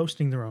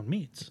roasting their own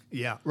meats.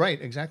 Yeah, right,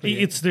 exactly.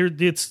 It's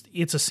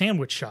a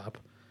sandwich shop.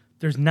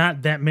 There's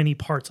not that many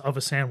parts of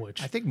a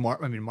sandwich. I think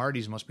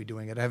Marty's must be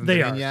doing it. I haven't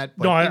been in yet.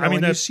 But,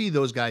 no, you see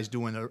those guys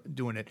doing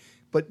it.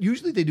 But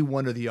usually they do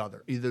one or the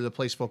other. Either the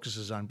place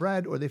focuses on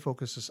bread or they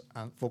focus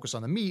on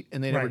the meat,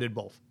 and they never did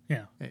both.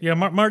 Yeah.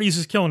 Marty's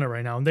is killing it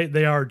right now, and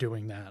they are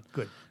doing that.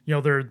 Good.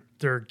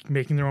 They're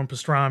making their own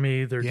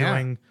pastrami. They're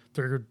doing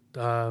their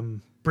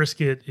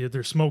brisket.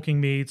 They're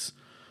smoking meats.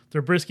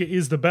 Their brisket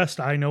is the best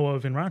I know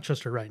of in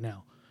Rochester right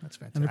now. That's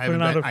fantastic.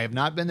 I have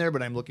not been there,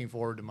 but I'm looking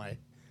forward to my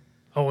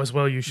as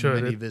well you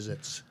should many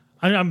visits.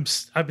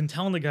 I've been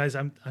telling the guys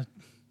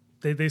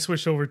they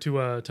switched over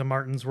to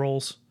Martin's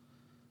Rolls.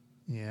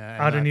 Yeah,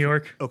 out of New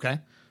York. Okay.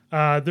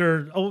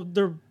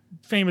 They're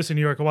famous in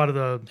New York. A lot of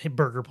the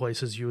burger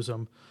places use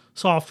them.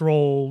 Soft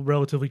roll,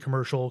 relatively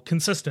commercial,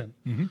 consistent.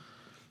 Mm-hmm.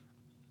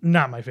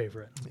 Not my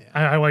favorite. Yeah.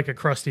 I like a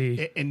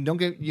crusty. And don't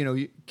get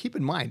keep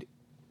in mind,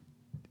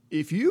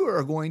 if you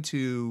are going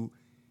to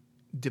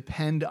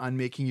depend on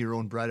making your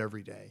own bread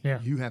every day,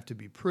 you have to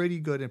be pretty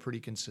good and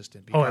pretty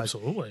consistent. Because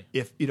absolutely.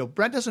 If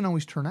bread doesn't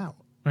always turn out.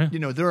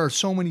 Yeah. There are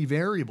so many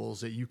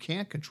variables that you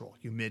can't control.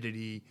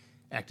 Humidity,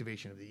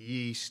 activation of the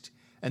yeast,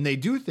 and they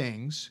do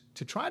things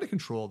to try to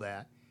control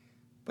that,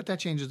 but that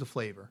changes the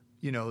flavor.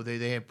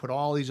 They have put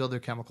all these other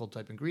chemical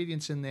type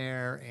ingredients in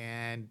there,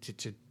 and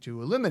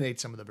to eliminate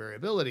some of the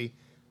variability,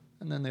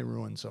 and then they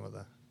ruin some of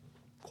the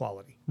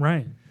quality.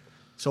 Right.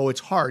 So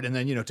it's hard, and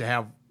then to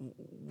have,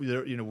 we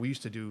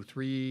used to do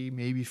 3,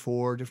 maybe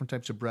 4 different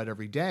types of bread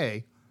every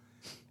day,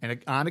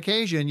 and on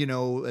occasion,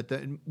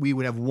 we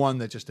would have one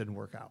that just didn't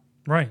work out.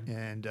 Right.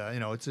 And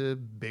it's a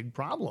big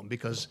problem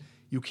because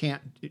you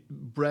can't.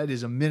 Bread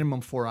is a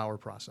minimum 4-hour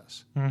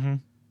process,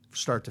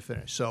 start to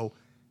finish. So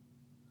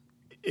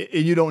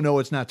you don't know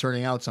it's not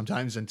turning out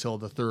sometimes until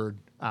the 3rd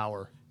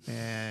hour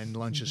and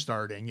lunch is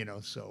starting.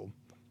 So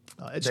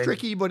it's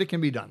tricky, but it can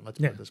be done. Let's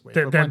put it this way.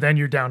 Then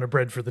you're down to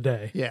bread for the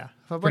day. Yeah,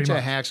 if a bunch of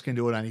hacks can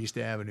do it on East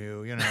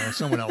Avenue,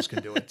 someone else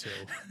can do it too.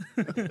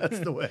 That's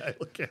the way I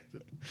look at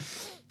it.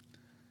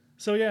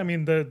 So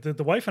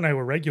the wife and I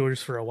were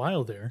regulars for a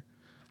while there,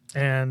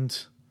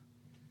 and.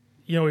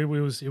 It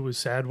was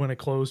sad when it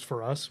closed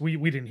for us. We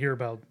didn't hear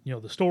about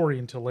the story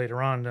until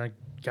later on, and I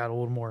got a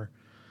little more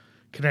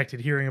connected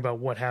hearing about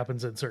what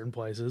happens at certain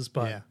places.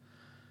 But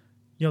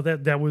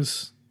that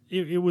was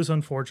it was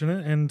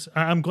unfortunate, and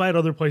I'm glad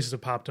other places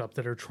have popped up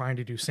that are trying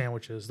to do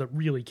sandwiches that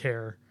really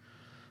care.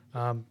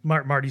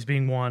 Marty's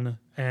being one,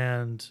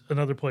 and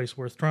another place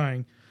worth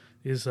trying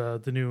is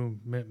the new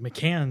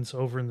McCann's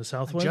over in the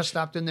Southwest. I just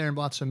stopped in there and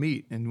bought some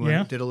meat and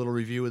did a little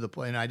review of the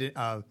place. And I did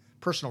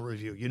personal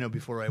review,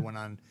 before I went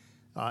on.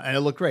 And it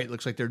looked great. It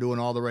looks like they're doing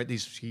all the right.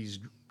 He's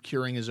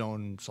curing his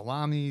own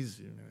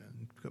salamis,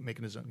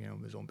 making his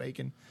own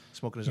bacon,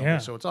 smoking his own.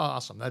 Bacon. So it's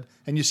awesome.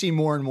 And you see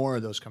more and more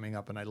of those coming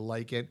up, and I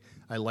like it.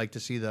 I like to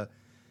see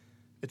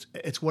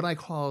it's what I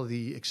call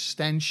the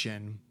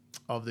extension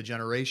of the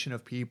generation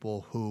of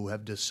people who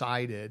have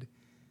decided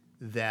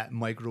that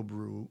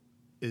microbrew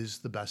is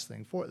the best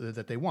thing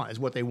that they want, is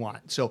what they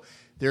want. So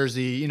there's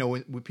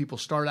when people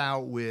start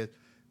out with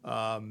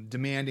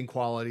demanding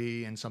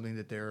quality and something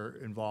that they're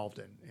involved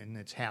in, and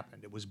it's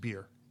happened. It was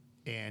beer,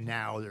 and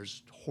now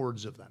there's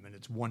hordes of them, and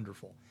it's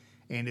wonderful.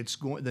 And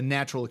the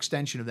natural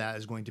extension of that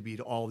is going to be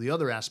to all the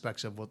other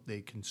aspects of what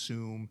they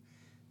consume,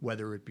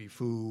 whether it be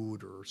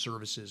food or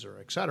services or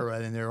et cetera.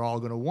 And they're all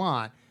going to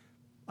want,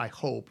 I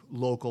hope,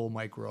 local,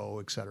 micro,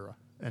 et cetera.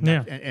 And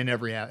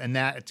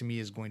that to me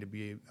is going to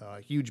be a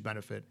huge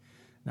benefit,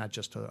 not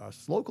just to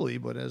us locally,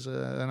 but as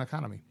an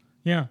economy.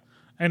 Yeah.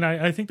 And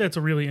I think that's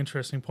a really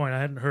interesting point. I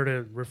hadn't heard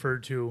it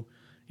referred to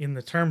in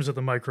the terms of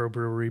the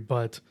microbrewery,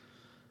 but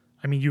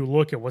you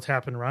look at what's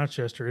happened in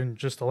Rochester in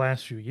just the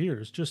last few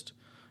years, just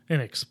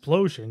an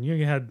explosion.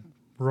 You had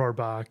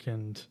Rohrbach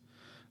and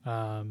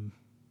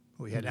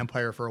We had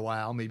Empire for a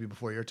while, maybe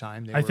before your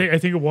time. I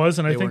think it was,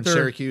 and I they were think in they're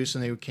Syracuse,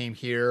 and they came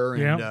here,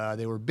 and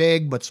they were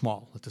big but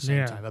small at the same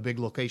Yeah. time. A big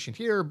location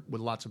here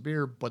with lots of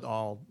beer, but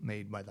all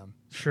made by them.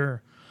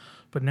 sure.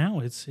 But now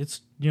it's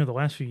the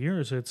last few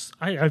years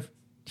I've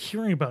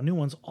hearing about new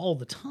ones all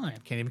the time.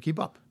 Can't even keep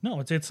up. No,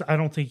 it's I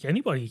don't think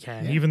anybody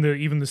can. Even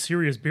the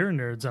serious beer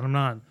nerds, and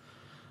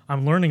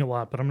I'm learning a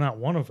lot, but I'm not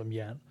one of them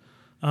yet.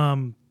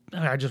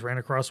 I just ran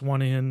across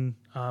one in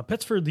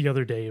Pittsford the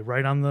other day,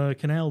 right on the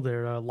canal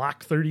there,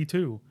 Lock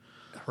 32.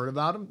 Heard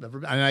about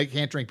them. I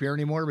can't drink beer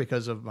anymore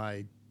because of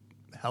my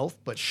health,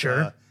 but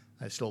Sure.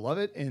 I still love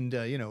it, and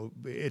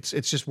it's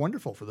just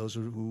wonderful for those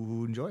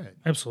who enjoy it.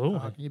 Absolutely.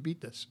 How can you beat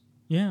this?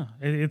 Yeah,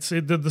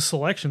 the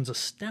selection's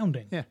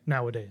astounding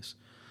nowadays.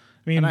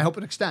 I mean, And I hope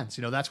it extends.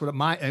 That's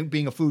what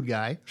being a food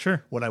guy.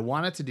 Sure. What I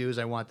want it to do is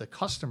I want the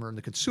customer and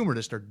the consumer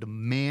to start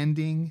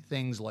demanding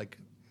things like,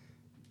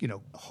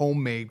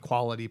 homemade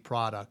quality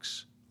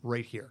products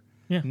right here.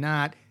 Yeah.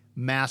 Not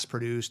mass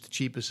produced,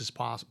 cheapest as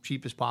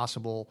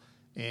possible,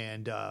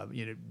 and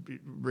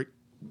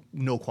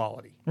no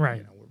quality.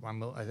 Right.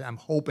 I'm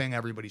hoping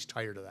everybody's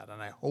tired of that,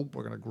 and I hope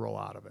we're going to grow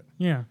out of it.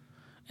 yeah,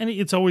 and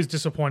it's always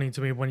disappointing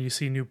to me when you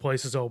see new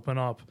places open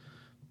up,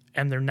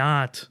 and they're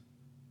not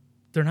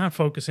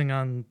focusing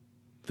on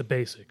the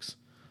basics.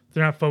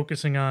 They're not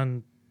focusing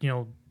on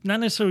not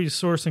necessarily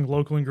sourcing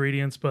local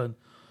ingredients, but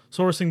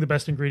sourcing the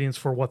best ingredients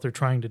for what they're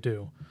trying to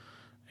do.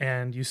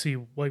 And you see,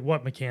 like,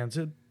 what McCann's,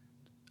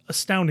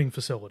 astounding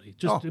facility,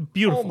 just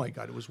beautiful. Oh my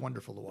God, it was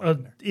wonderful to walk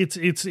in there.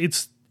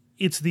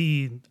 It's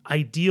the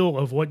ideal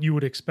of what you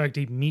would expect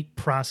a meat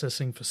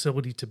processing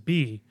facility to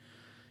be.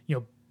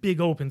 Big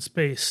open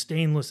space,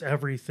 stainless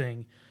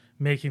everything,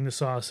 making the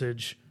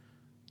sausage.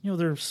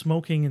 They're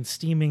smoking and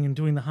steaming and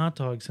doing the hot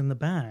dogs in the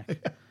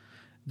back.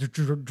 They're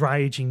dry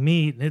aging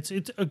meat, and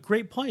it's a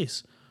great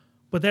place.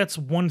 But that's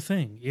one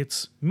thing.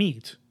 It's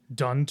meat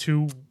done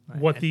to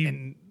what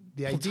and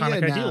the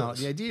platonic idea ideal now, is.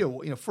 the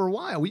idea, for a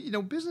while,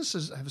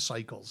 businesses have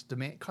cycles.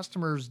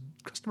 Customer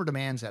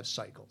demands have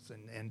cycles,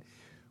 and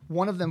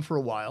one of them for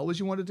a while was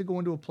you wanted to go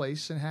into a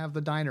place and have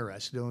the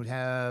dineress, don't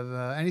have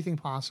anything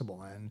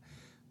possible, and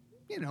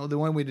the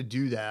one way to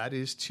do that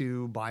is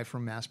to buy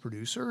from mass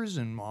producers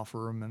and offer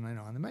them,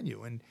 on the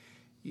menu, and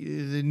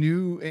the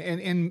new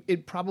and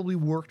it probably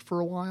worked for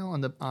a while on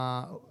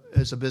the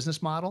as a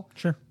business model.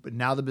 Sure. But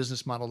now the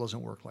business model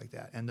doesn't work like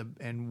that,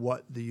 and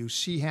what you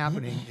see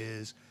happening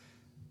is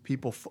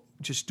people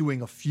just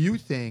doing a few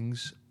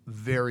things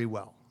very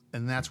well,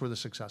 and that's where the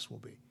success will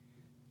be.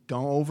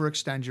 Don't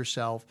overextend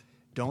yourself.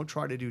 Don't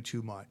try to do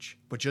too much,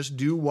 but just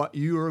do what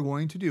you are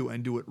going to do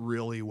and do it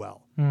really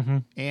well. Mm-hmm.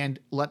 And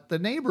let the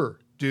neighbor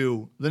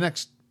do the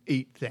next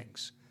 8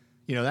 things.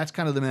 That's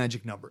kind of the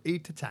magic number,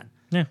 8 to 10.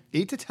 Yeah.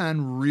 8 to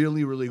 10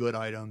 really, really good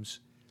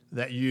items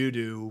that you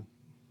do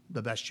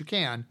the best you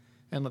can,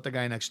 and let the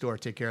guy next door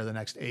take care of the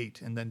next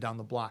 8, and then down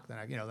the block,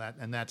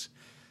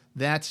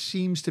 that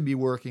seems to be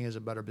working as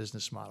a better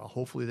business model.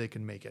 Hopefully they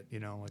can make it.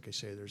 Like I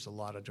say, there's a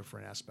lot of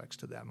different aspects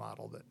to that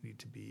model that need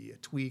to be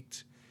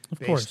tweaked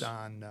based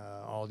on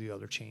all the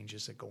other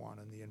changes that go on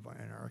in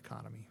our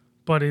economy.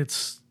 But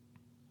it's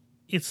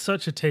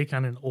such a take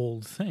on an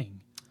old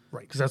thing.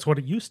 Right. Because that's what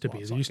it used to be.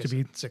 It It used to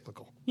be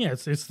cyclical. Yeah,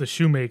 it's the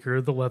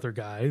shoemaker, the leather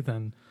guy,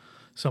 then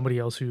somebody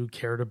else who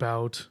cared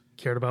about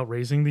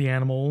raising the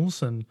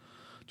animals and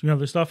doing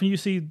other stuff. And you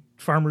see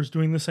farmers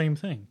doing the same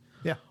thing.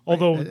 Yeah.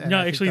 Although, And I think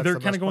actually, that's they're the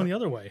kind of best going part. the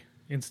other way.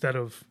 Instead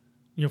of,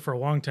 for a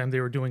long time, they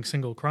were doing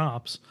single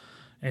crops,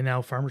 and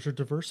now farmers are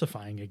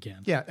diversifying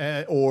again.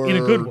 Yeah, or in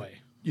a good way.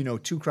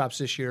 2 crops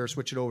this year,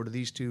 switch it over to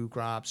these 2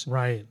 crops.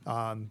 Right.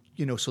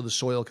 So the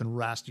soil can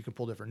rest, you can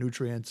pull different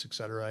nutrients, et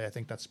cetera. I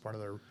think that's part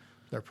of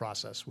their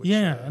process. Which,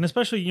 Yeah, and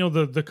especially,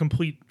 the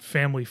complete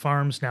family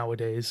farms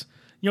nowadays,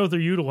 they're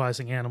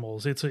utilizing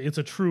animals. It's a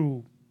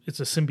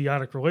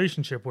symbiotic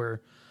relationship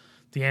where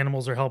the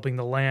animals are helping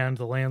the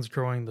land's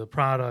growing the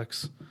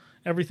products.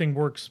 Everything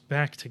works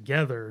back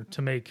together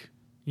to make,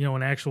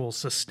 an actual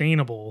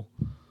sustainable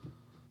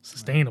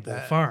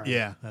farm.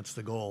 Yeah, that's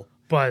the goal.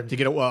 But To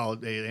get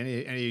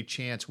any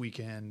chance we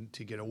can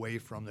to get away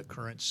from the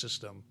current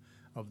system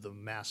of the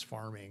mass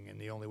farming, and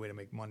the only way to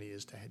make money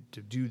is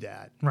to do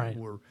that. Right.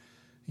 We're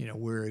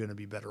going to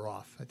be better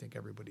off. I think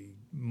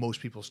most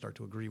people start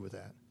to agree with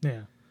that.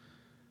 yeah.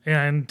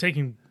 Yeah, and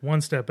taking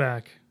one step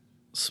back,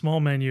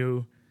 small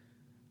menu,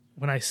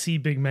 when I see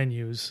big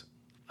menus,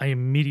 I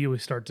immediately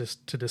start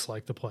to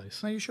dislike the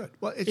place. No, you should.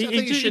 Well, It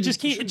just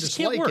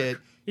can't work.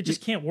 It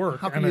just can't work.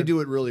 How can you do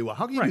it really well?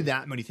 How can you do Right.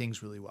 that many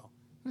things really well?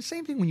 The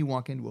same thing when you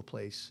walk into a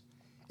place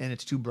and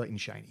it's too bright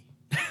and shiny.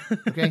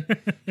 Okay?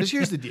 Because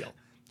here's the deal.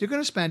 You're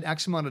going to spend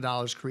X amount of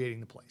dollars creating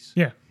the place.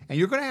 Yeah. And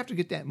you're going to have to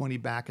get that money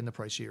back in the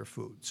price of your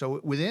food.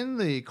 So within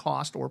the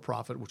cost or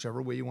profit,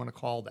 whichever way you want to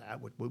call that,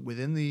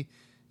 within the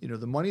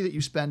the money that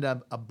you spend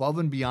above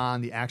and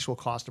beyond the actual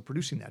cost of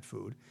producing that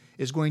food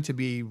is going to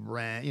be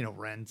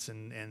rents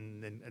and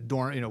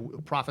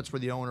profits for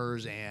the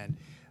owners and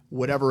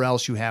whatever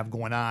else you have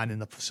going on in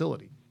the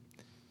facility.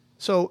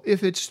 So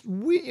if it's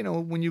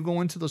when you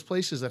go into those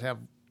places that have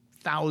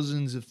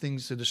thousands of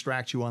things to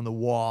distract you on the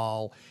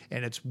wall,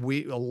 and it's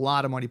a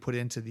lot of money put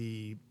into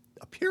the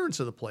appearance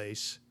of the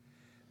place,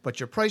 but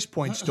your price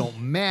points don't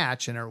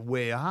match and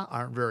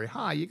aren't very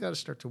high, you got to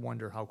start to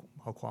wonder how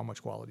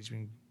much quality is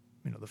being,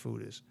 the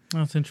food is.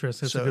 That's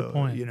interesting. That's a good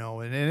point.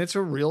 And it's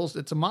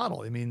a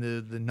model. I mean,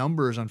 the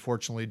numbers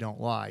unfortunately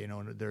don't lie.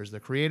 There's the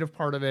creative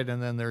part of it,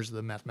 and then there's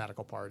the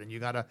mathematical part, and you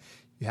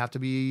have to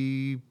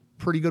be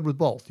pretty good with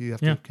both. You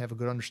have to have a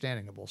good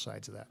understanding of both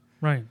sides of that.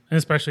 Right. And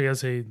especially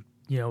as I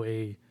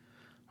don't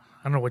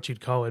know what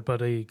you'd call it,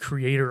 but a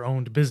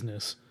creator-owned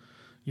business,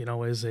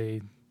 as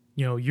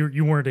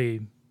you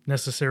weren't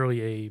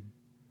necessarily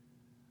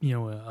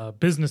a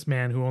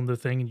businessman who owned the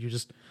thing and you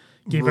just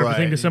gave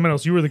everything to someone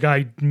else. You were the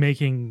guy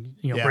making,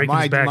 breaking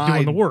his back,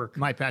 doing the work.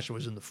 My passion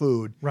was in the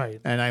food.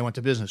 Right. And I went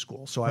to business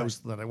school. So I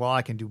was like, well,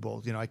 I can do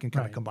both. I can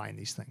kind of combine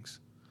these things.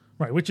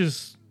 Right. Which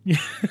is...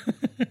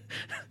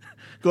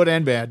 good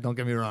and bad, don't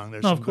get me wrong.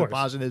 There's some good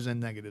positives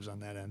and negatives on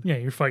that end. Yeah,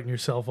 you're fighting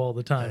yourself all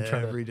the time.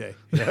 Every day.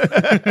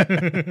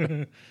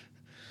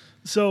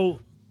 So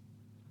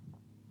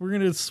we're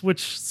going to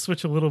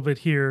switch a little bit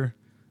here.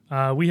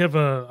 We have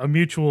a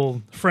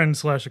mutual friend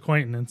 /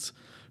 acquaintance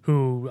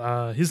who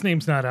his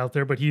name's not out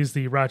there, but he's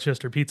the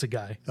Rochester pizza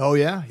guy. Oh,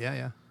 yeah.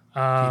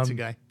 Pizza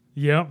guy.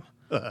 Yep.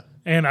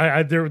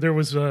 And there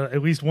was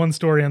at least one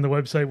story on the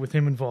website with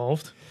him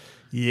involved.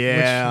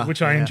 Yeah.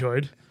 Which I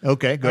enjoyed.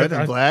 Okay, good.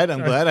 I'm glad.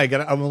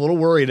 I'm a little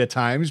worried at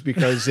times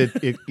because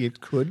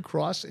it could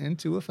cross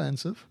into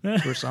offensive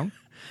for some.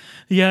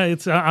 Yeah,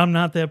 I'm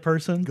not that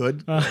person.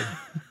 Good.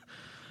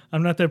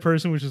 I'm not that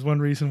person, which is one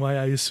reason why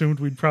I assumed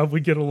we'd probably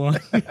get along.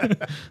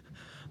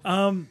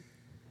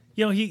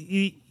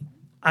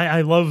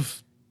 I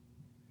love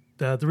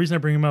the reason I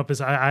bring him up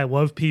is I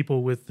love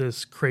people with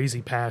this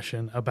crazy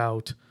passion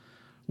about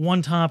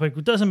one topic.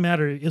 It doesn't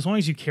matter as long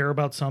as you care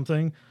about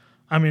something.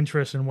 I'm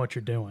interested in what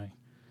you're doing.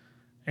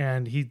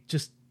 And he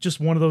just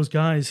one of those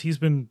guys. He's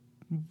been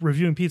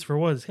reviewing pizza for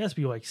what? It has to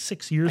be like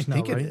 6 years now,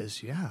 right? I think it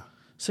is, yeah.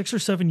 6 or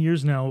 7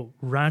 years now,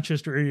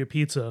 Rochester area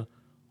pizza,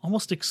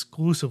 almost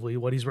exclusively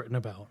what he's written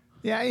about.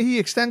 Yeah, he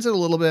extends it a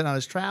little bit on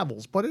his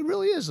travels, but it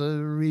really is a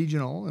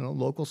regional,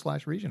 local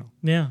 / regional.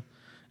 Yeah.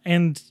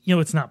 And,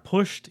 it's not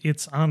pushed.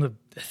 It's I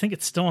think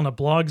it's still on a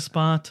blog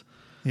spot.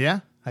 Yeah,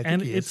 I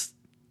think it's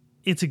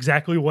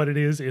exactly what it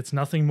is. It's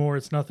nothing more.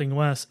 It's nothing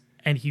less.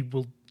 And he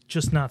will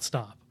just not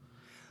stop.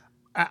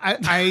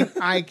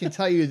 I can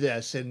tell you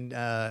this, and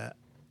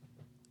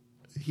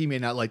he may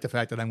not like the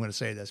fact that I'm going to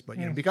say this, but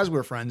because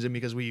we're friends and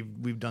because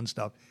we've done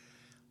stuff,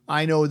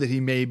 I know that he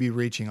may be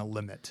reaching a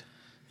limit.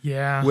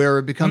 Yeah, where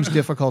it becomes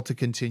difficult to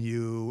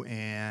continue,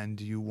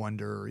 and you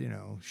wonder,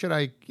 should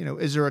I,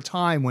 is there a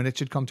time when it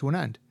should come to an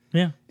end?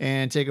 Yeah,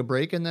 and take a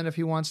break, and then if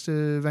he wants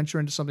to venture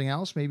into something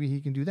else, maybe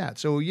he can do that.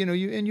 So you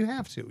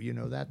have to,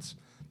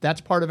 that's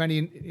part of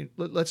any.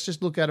 Let's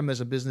just look at him as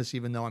a business,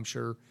 even though I'm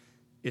sure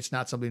it's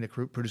not something that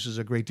produces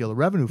a great deal of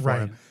revenue for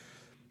him.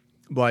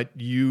 But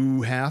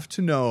you have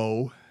to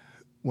know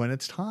when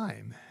it's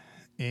time,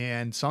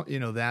 and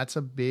that's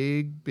a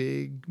big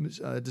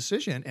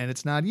decision, and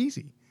it's not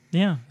easy.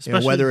 Yeah,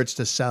 especially whether it's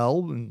to sell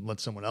and let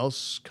someone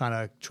else kind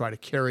of try to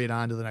carry it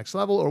on to the next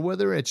level, or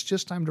whether it's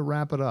just time to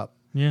wrap it up.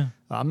 Yeah,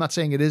 I'm not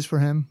saying it is for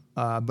him,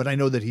 but I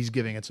know that he's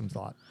giving it some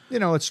thought.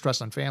 It's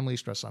stress on family,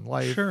 stress on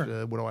life.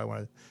 Sure. What do I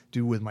want to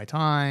do with my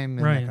time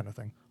and that kind of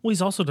thing. Well,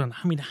 he's also done.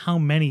 How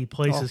many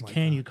places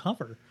can you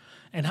cover,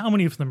 and how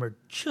many of them are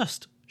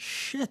just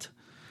shit?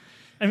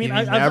 I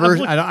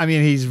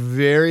mean, he's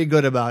very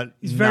good about.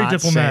 He's very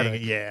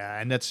diplomatic.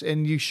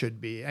 And you should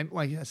be. I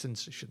shouldn't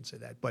say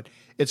that, but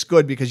it's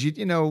good because you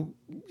don't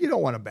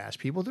want to bash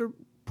people. They're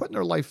putting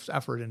their life's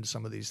effort into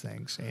some of these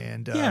things,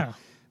 and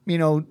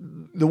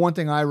the one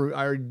thing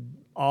I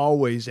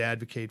always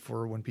advocate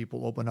for when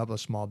people open up a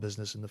small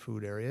business in the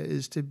food area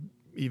is to,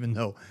 even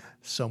though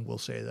some will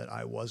say that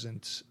I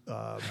wasn't,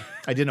 I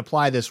didn't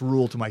apply this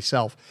rule to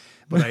myself,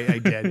 but I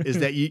did, is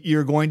that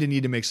you're going to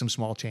need to make some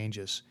small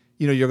changes.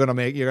 You're going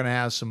to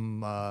have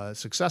some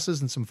successes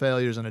and some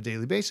failures on a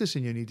daily basis,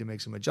 and you need to make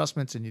some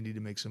adjustments and you need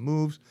to make some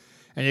moves,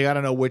 and you got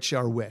to know which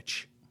are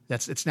which.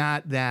 It's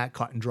not that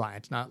cut and dry.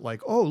 It's not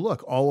like, oh,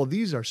 look, all of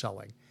these are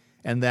selling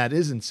and that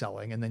isn't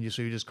selling, and then you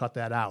just cut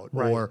that out.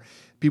 Right. Or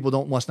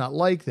people must not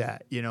like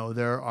that.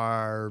 There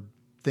are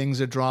things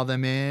that draw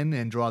them in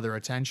and draw their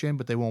attention,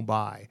 but they won't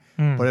buy.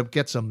 But it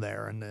gets them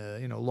there.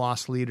 And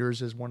lost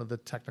leaders is one of the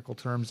technical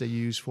terms they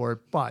use for it.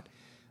 But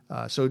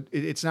so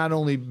it's not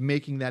only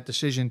making that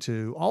decision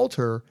to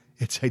alter,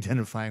 it's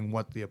identifying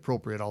what the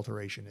appropriate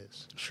alteration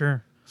is.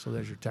 Sure. So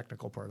there's your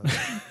technical part of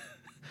it.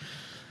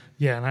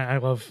 Yeah, and I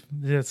love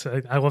this.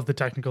 I love the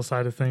technical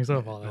side of things. I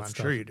love all that stuff.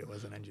 I'm sure you do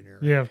as an engineer.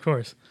 Yeah, of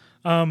course.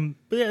 But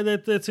yeah,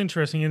 that's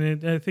interesting,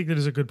 and I think that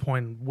is a good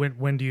point.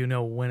 When do you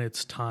know when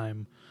it's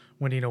time?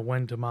 When do you know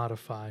when to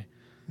modify?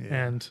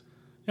 Yeah. And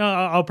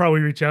I'll probably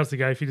reach out to the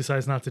guy if he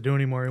decides not to do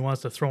anymore. He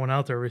wants to throw one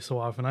out there every so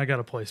often. I got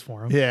a place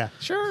for him. Yeah,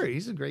 sure.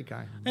 He's a great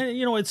guy.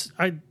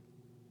 And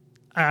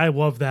I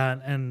love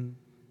that. And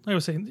like I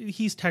was saying,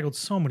 he's tackled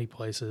so many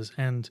places,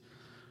 and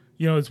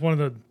it's one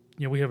of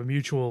we have a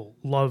mutual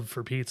love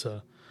for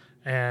pizza,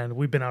 and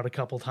we've been out a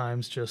couple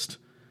times just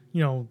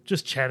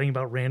chatting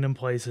about random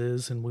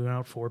places, and we went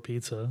out for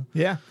pizza.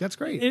 Yeah, that's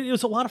great. It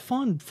was a lot of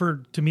fun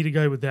to meet a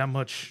guy with that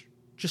much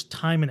just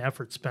time and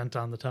effort spent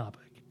on the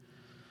topic.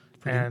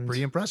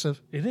 Pretty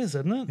impressive. It is,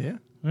 isn't it?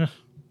 Yeah. Ugh,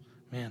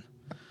 man.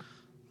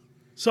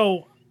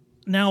 So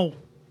now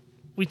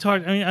we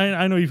talked. I mean,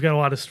 I know you've got a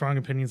lot of strong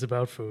opinions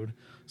about food.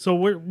 So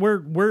where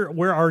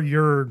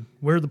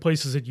are the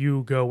places that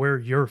you go? Where are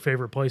your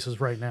favorite places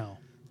right now?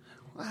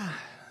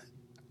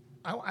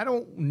 I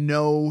don't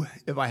know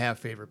if I have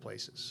favorite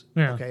places.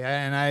 Yeah. Okay,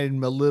 and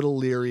I'm a little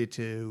leery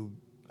to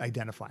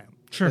identify them.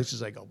 Sure.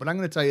 Places I go, but I'm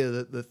going to tell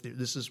you that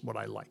this is what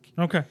I like.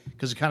 Okay.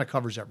 Because it kind of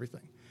covers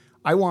everything.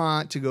 I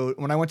want to go.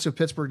 When I went to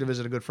Pittsburgh to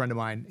visit a good friend of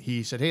mine,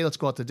 he said, "Hey, let's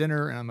go out to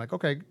dinner." And I'm like,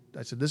 "Okay."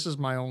 I said, "This is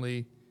my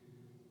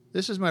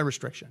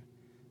restriction.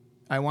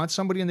 I want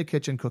somebody in the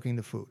kitchen cooking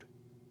the food,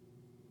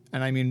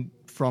 and I mean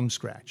from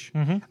scratch.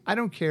 Mm-hmm. I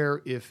don't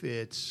care if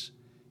it's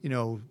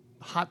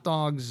hot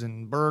dogs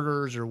and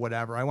burgers or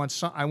whatever. I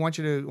want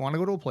you to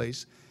go to a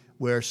place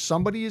where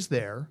somebody is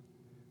there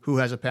who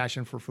has a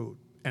passion for food,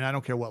 and I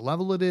don't care what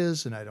level it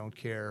is, and I don't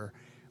care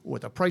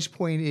what the price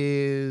point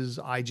is.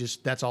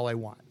 That's all I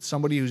want.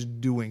 Somebody who's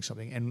doing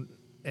something,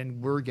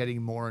 and we're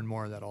getting more and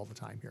more of that all the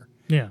time here.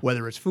 Yeah.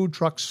 Whether it's food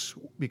trucks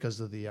because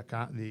of the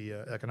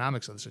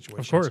economics of the situation,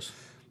 Of course.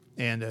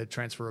 and the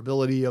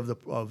transferability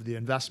of the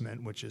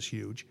investment, which is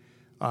huge,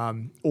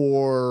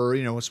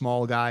 or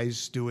small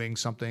guys doing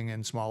something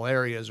in small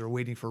areas or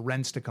waiting for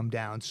rents to come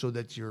down so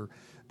that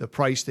the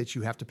price that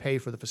you have to pay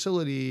for the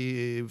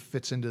facility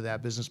fits into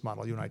that business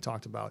model you and I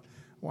talked about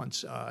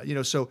once.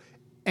 So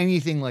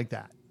anything like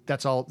that.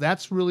 That's all.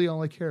 That's really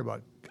all I care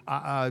about.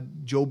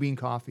 Joe Bean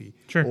Coffee,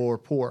 Sure. or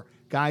Pour.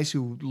 Guys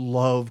who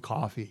love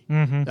coffee.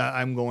 Mm-hmm.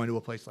 I'm going to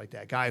a place like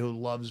that. Guy who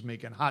loves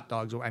making hot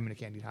dogs. I mean, I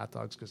can't eat hot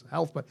dogs because of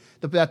health, but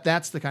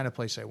that's the kind of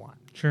place I want.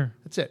 Sure.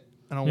 That's it.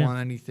 I don't Yeah. want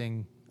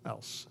anything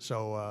else.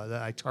 So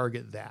I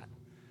target that.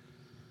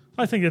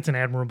 I think it's an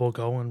admirable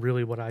goal and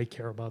really what I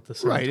care about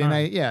this Right.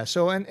 time.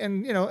 So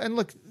and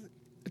look,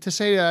 to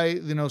say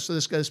so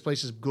this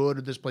place is good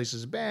or this place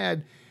is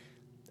bad,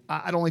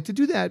 I don't like to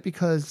do that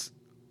because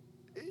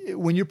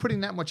when you're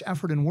putting that much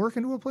effort and work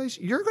into a place,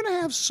 you're going to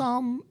have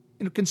some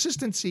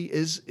consistency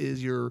is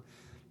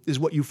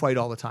what you fight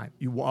all the time.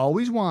 You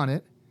always want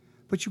it,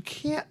 but you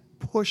can't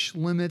push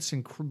limits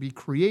and be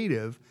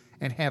creative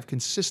and have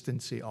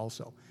consistency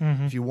also.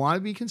 Mm-hmm. If you want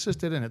to be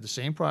consistent and have the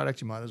same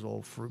product, you might as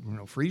well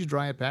freeze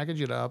dry it,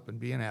 package it up, and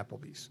be an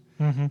Applebee's.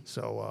 Mm-hmm.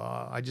 So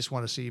I just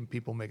want to see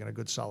people making a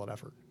good solid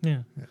effort.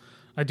 Yeah.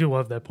 I do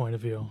love that point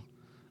of view.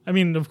 I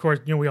mean, of course,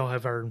 we all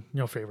have our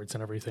favorites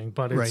and everything,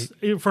 but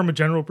from a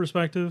general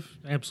perspective,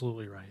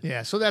 absolutely right.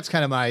 Yeah, so that's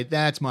kind of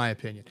my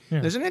opinion. Yeah.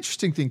 There's an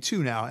interesting thing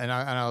too now,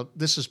 and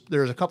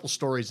there's a couple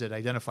stories that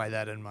identify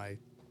that in my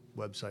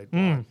website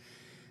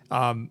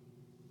blog.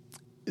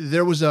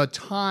 There was a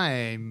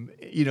time,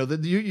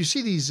 you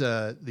see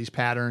these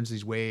patterns,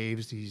 these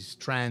waves, these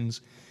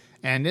trends,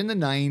 and in the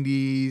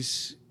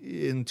 90s,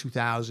 in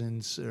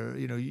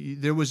 2000s,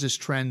 there was this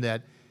trend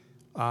that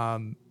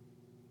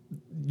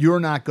you're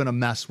not going to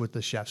mess with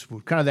the chef's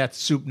food, kind of that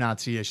soup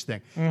Nazi-ish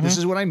thing. Mm-hmm. This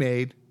is what I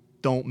made.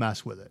 Don't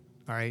mess with it.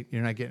 All right,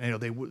 you're not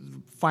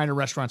getting. Finer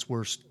restaurants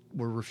were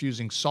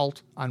refusing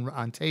salt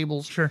on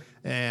tables. Sure.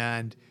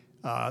 And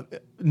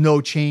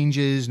no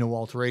changes, no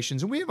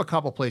alterations. And we have a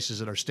couple places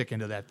that are sticking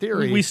to that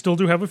theory. We still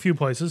do have a few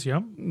places,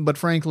 yeah. But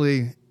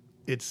frankly,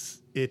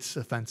 it's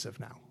offensive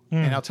now.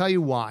 And I'll tell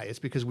you why. It's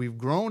because we've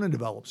grown and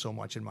developed so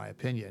much, in my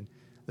opinion,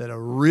 that a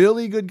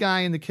really good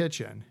guy in the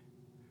kitchen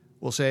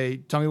will say,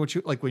 "Tell me what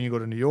you like." When you go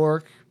to New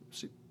York,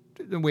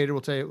 the waiter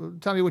will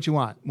tell me what you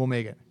want. We'll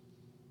make it.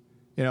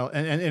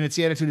 And it's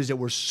the attitude is that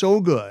we're so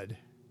good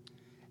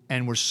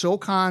and we're so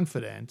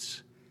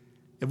confident.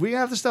 If we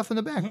have the stuff in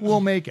the back, we'll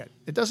make it.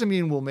 It doesn't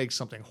mean we'll make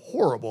something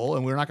horrible,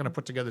 and we're not going to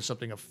put together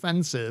something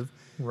offensive.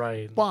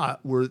 Right. But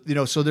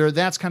so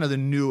that's kind of the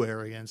new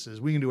arrogance is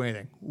we can do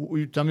anything.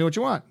 You tell me what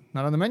you want.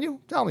 Not on the menu?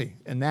 Tell me.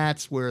 And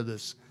that's where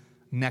this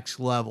next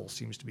level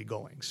seems to be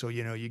going. So,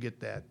 you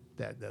get that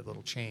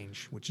little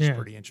change, which is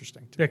pretty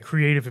interesting. That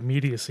creative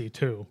immediacy,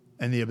 too.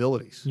 And the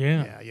abilities.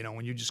 Yeah. Yeah.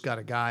 When you just got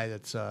a guy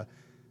that's,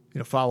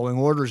 following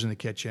orders in the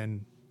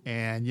kitchen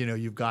and,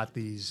 you've got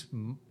these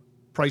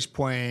price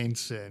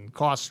points and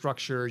cost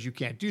structures, you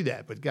can't do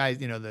that. But guys,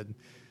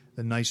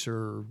 the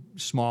nicer,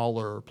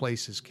 smaller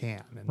places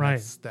can. And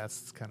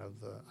that's kind of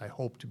I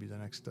hope to be the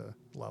next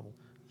level.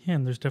 Yeah,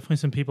 and there's definitely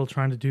some people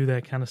trying to do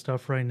that kind of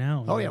stuff right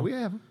now. Oh, yeah, we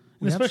have.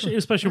 And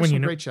especially when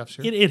great chefs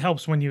here. It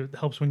helps when you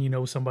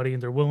know somebody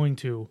and they're willing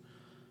to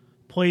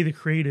play the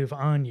creative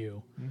on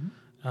you,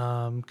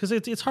 because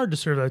it's hard to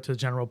serve that to the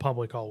general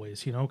public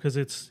always, because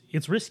it's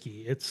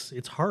risky,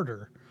 it's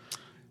harder.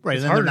 Right,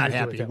 It's and then they're harder not to do it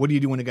happy. that What do you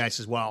do when a guy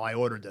says, "Well, I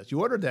ordered this.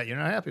 You ordered that. You're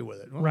not happy with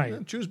it." Well,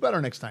 Right. Choose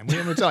better next time. What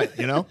am I tell you?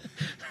 You know,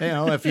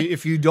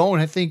 if you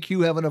don't think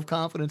you have enough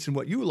confidence in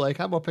what you like,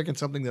 how about picking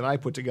something that I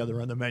put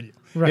together on the menu?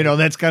 Right. You know,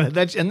 that's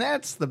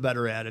the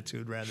better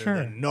attitude rather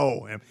than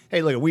no.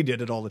 Hey, look, we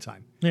did it all the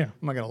time. Yeah. I'm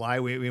not gonna lie.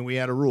 We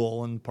had a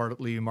rule, and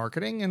partly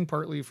marketing, and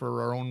partly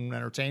for our own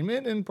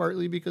entertainment, and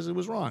partly because it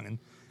was wrong. And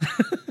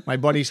my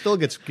buddy still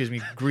gives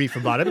me grief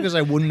about it because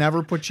I would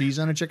never put cheese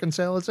on a chicken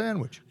salad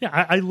sandwich.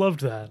 Yeah, I loved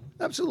that.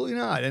 Absolutely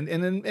not.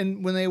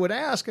 And when they would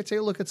ask, I'd say,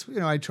 look, it's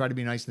I try to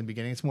be nice in the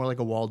beginning. It's more like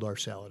a Waldorf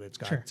salad. It's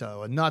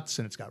got nuts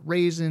and it's got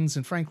raisins,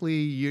 and frankly,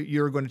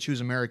 you're going to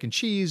choose American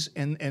cheese.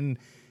 And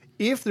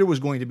if there was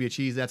going to be a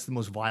cheese, that's the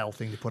most vile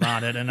thing to put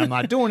on it. And I'm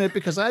not doing it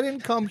because I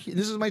didn't come here.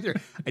 This is my theory.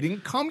 I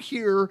didn't come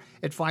here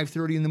at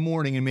 5:30 in the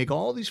morning and make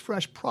all these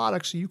fresh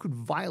products so you could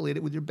violate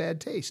it with your bad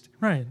taste.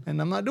 Right.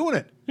 And I'm not doing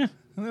it. Yeah.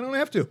 And I don't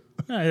have to.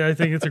 I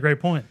think it's a great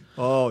point.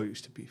 Oh, it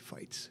used to be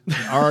fights, and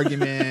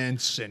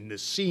arguments, and the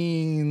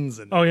scenes,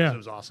 and Oh, yeah. it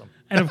was awesome.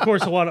 And of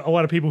course, a lot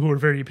of people who are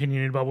very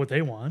opinionated about what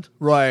they want.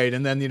 Right,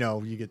 and then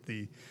you get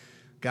the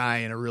guy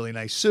in a really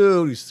nice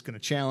suit who's going to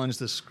challenge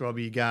the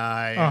scrubby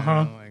guy. Uh-huh.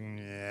 And I'm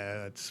like,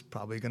 yeah, it's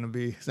probably going to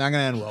be. It's not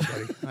going to end well,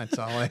 buddy. That's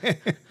all.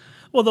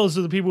 Well, those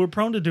are the people who are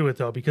prone to do it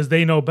though, because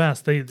they know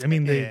best. They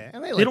and they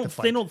like to don't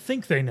fight. they don't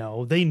think they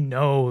know. They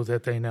know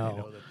that they know. You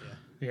know that,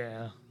 yeah.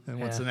 Yeah. And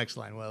what's the next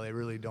line? Well, they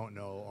really don't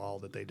know all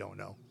that they don't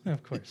know.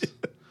 Of course.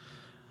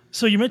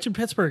 So you mentioned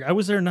Pittsburgh. I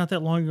was there not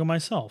that long ago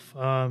myself.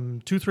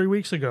 2-3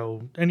 weeks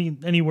ago.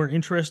 Anywhere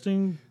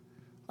interesting?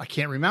 I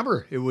can't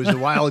remember. It was a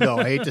while ago.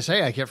 I hate to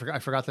say, I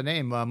forgot the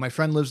name. My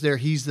friend lives there.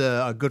 He's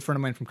a good friend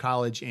of mine from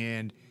college,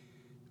 and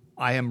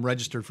I am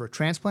registered for a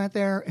transplant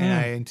there. And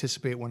I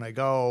anticipate when I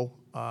go,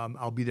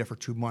 I'll be there for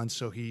 2 months.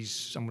 So I'm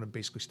going to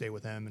basically stay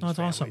with him and his that's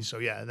family. awesome. So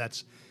yeah,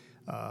 that's.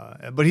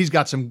 But he's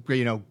got some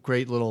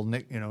great little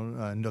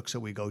nooks that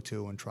we go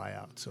to and try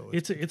out. So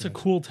It's a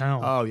cool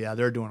town. oh yeah,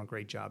 they're doing a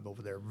great job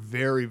over there.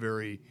 Very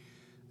very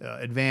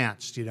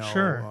advanced,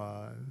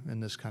 Sure. in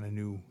this kind of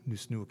new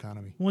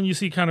economy. When you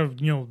see kind of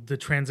the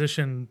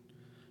transition,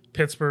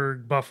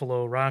 Pittsburgh,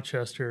 Buffalo,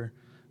 Rochester,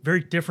 very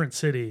different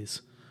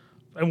cities,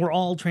 and we're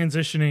all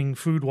transitioning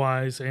food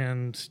wise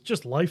and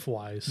just life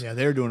wise. Yeah,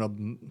 they're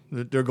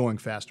going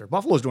faster.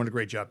 Buffalo's doing a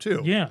great job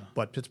too. Yeah.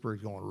 But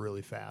Pittsburgh's going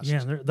really fast. Yeah,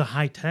 and they're the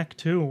high tech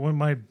too. When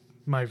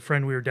my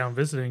friend, we were down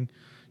visiting,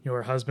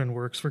 her husband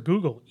works for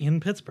Google in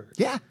Pittsburgh.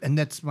 Yeah, and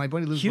that's my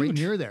buddy lives right Huge.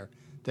 near there.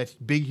 That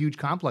big huge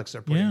complex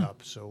they're putting Yeah.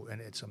 up. So and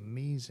it's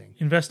amazing.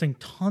 Investing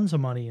tons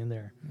of money in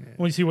there.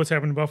 When you see what's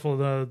happening in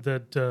Buffalo,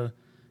 that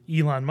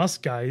Elon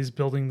Musk guy is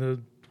building one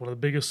of the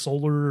biggest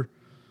solar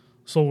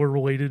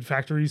related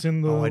factories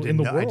in the in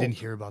the world. I didn't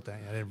hear about that.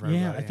 I didn't remember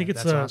Yeah, about it. I think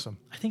it's that's awesome.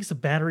 I think it's a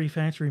battery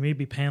factory,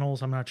 maybe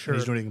panels. I'm not sure.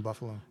 He's doing it in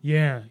Buffalo.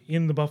 Yeah,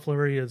 in the Buffalo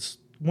area, it's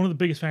one of the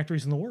biggest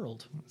factories in the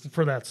world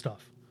for that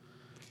stuff.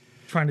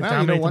 Trying to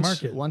dominate the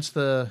market. Once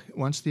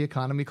the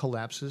economy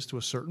collapses to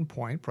a certain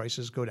point,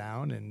 prices go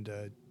down and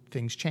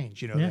things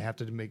change. They have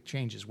to make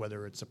changes,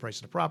 whether it's the price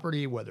of the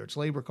property, whether it's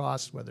labor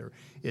costs, whether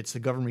it's the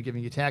government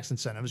giving you tax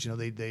incentives.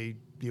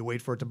 You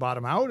wait for it to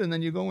bottom out and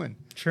then you go in.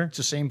 Sure. It's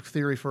the same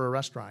theory for a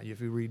restaurant. If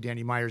you read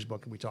Danny Meyer's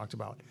book that we talked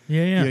about,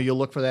 Yeah. you'll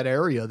look for that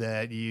area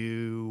that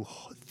you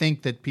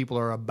think that people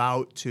are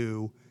about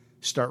to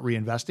start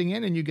reinvesting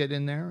in, and you get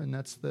in there,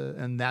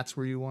 and that's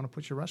where you want to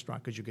put your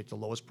restaurant because you get the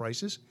lowest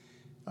prices.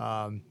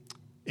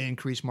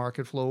 Increase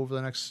market flow over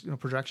the next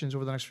projections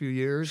over the next few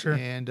years, Sure.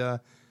 and the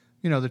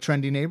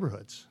trendy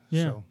neighborhoods.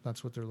 Yeah. So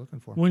that's what they're looking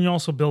for. When you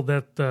also build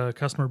that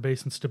customer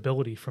base and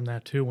stability from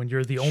that too, when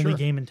you're the only Sure.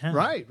 game in town,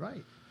 Right.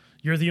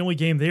 You're the only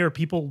game there.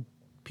 People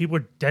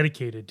are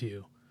dedicated to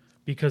you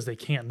because they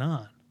can't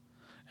not,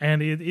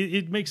 and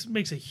it makes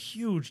a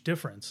huge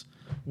difference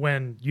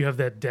when you have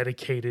that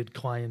dedicated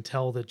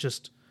clientele that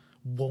just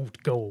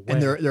won't go away.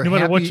 And they're no happy,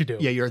 matter what you do.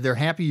 Yeah, they're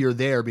happy you're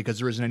there because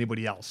there isn't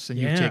anybody else, and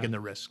Yeah. you've taken the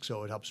risk,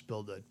 so it helps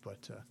build it.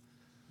 But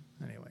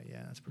anyway,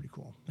 yeah, that's pretty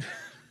cool.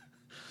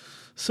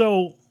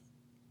 So,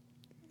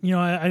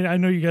 I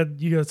know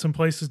you got some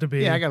places to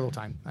be. Yeah, I got a little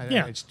time. I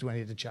Yeah. I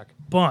need to check.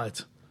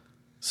 But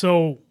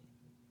so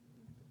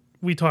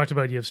we talked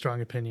about you have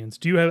strong opinions.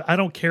 Do you have? I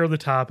don't care the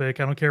topic.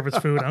 I don't care if it's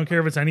food. I don't care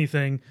if it's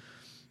anything.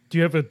 Do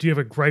you have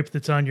a gripe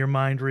that's on your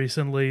mind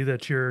recently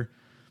that you're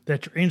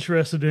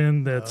interested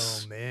in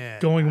that's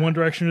going one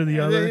direction or the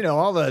other?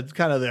 All the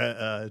kind of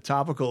the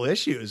topical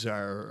issues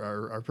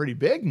are pretty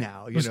big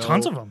now. There's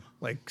tons of them.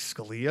 Like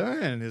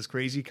Scalia and his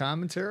crazy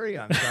commentary.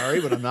 I'm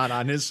sorry, but I'm not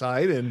on his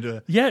side.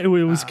 And Yeah, it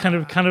was kind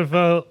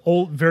of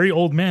old, very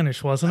old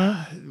manish, wasn't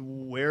it?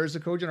 where's the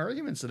cogent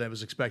arguments that I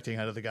was expecting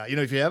out of the guy?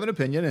 If you have an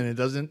opinion and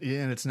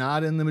it's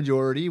not in the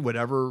majority,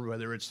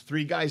 whether it's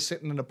three guys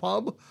sitting in a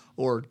pub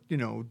or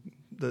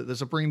the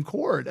Supreme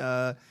Court.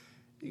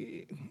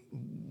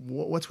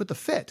 What's with the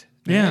fit?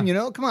 Man?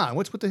 Come on.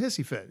 What's with the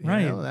hissy fit?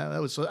 Right.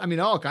 That was.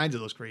 All kinds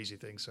of those crazy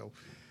things. So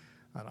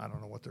I don't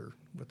know what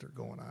they're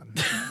going on.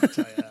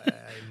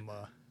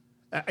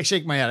 I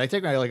shake my head. I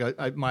take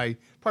my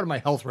part of my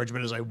health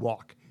regimen as I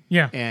walk.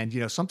 Yeah.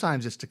 And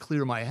sometimes it's to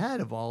clear my head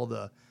of all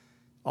the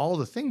all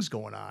the things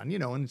going on,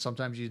 and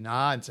sometimes you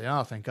nod and say,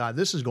 oh, thank God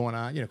this is going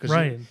on, because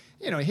Right.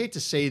 I hate to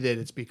say that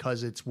it's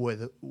because it's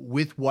with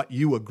what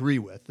you agree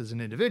with as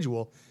an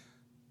individual,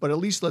 but at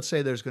least let's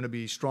say there's going to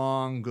be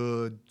strong,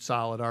 good,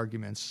 solid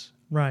arguments.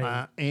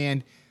 Right.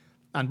 And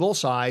on both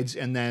sides,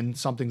 and then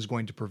something's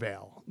going to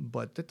prevail.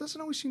 But that doesn't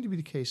always seem to be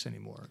the case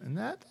anymore. And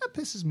that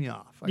pisses me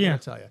off. I Yeah.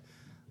 gotta tell you.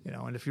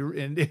 And if you're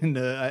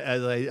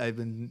as I've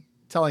been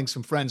telling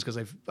some friends, because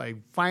I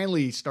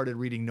finally started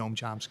reading Noam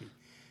Chomsky.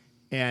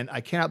 And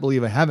I cannot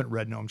believe I haven't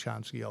read Noam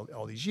Chomsky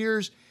all these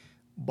years.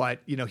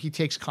 But, he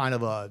takes kind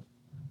of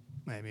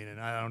and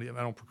I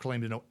don't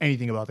proclaim to know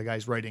anything about the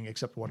guy's writing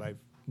except what I've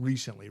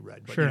recently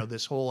read. But, Sure.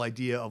 This whole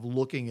idea of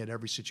looking at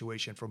every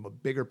situation from a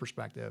bigger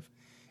perspective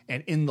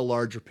and in the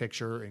larger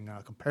picture, in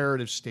a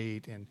comparative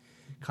state, and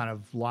kind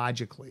of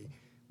logically,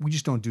 we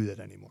just don't do that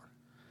anymore.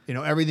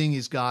 Everything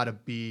has got to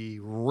be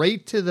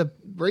right to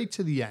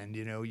the end.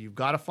 You've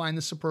got to find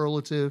the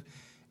superlative,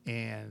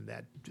 and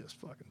that just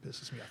fucking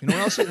pisses me off. What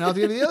else? And I'll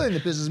tell you the other thing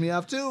that pisses me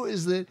off too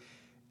is that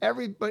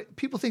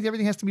people think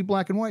everything has to be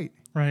black and white.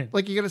 Right.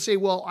 Like you got to say,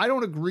 well, I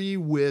don't agree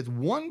with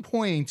one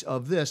point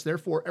of this,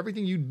 therefore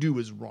everything you do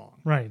is wrong.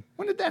 Right.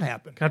 When did that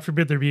happen? God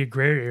forbid there be a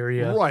gray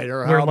area Right, or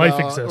where how life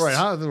about- exists.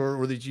 Right,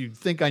 or that you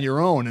think on your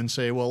own and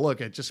say, well, look,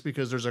 just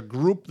because there's a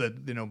group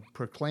that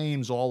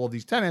proclaims all of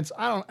these tenets,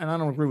 I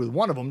don't agree with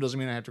one of them, doesn't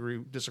mean I have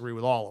to disagree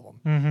with all of them.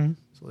 Mm-hmm.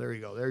 So there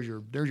you go. There's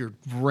your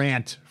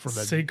rant for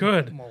the. Say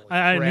good. Holy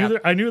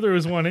I knew there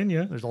was one in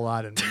you. There's a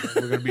lot in there.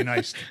 We're going to be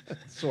nice,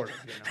 sort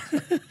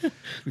of.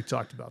 We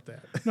talked about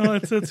that. No,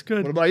 it's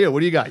good. What about you? What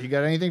do you got? You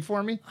got anything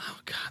for me? Oh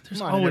God, there's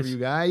Come on, always interview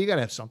guy. You got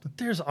to have something.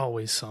 there's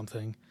always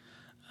something.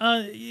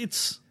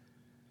 It's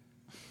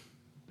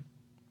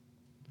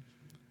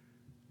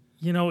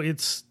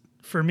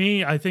for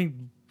me. I think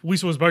at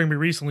least what was bugging me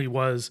recently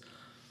was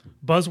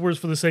buzzwords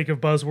for the sake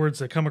of buzzwords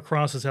that come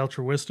across as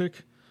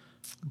altruistic,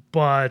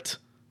 but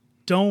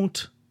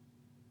don't.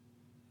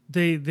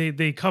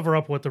 They cover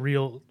up what the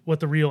real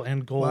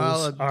end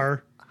goals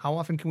are. How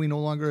often can we no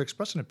longer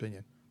express an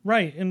opinion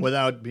Right, and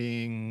without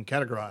being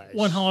categorized?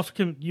 how often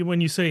can you,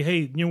 when you say,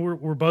 "Hey,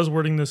 we're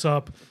buzzwording this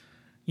up,"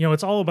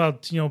 it's all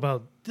about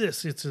about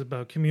this. It's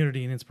about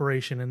community and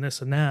inspiration and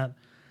this and that,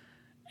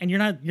 and you're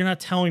not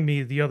telling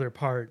me the other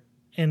part.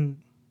 And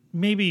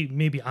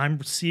maybe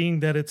I'm seeing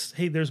that it's,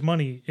 hey, there's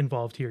money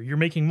involved here. You're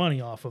making money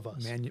off of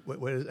us.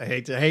 I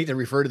hate to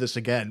refer to this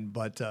again,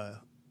 but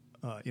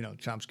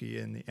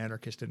Chomsky and the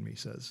anarchist in me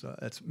says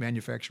that's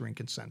manufacturing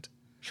consent.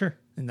 Sure.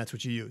 And that's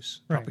what you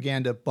use. Right.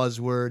 Propaganda,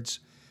 buzzwords,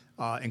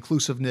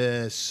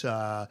 inclusiveness,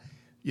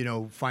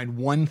 find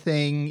one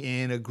thing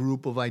in a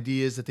group of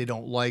ideas that they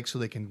don't like so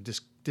they can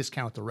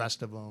discount the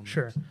rest of them.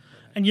 Sure.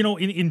 And,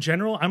 in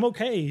general, I'm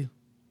okay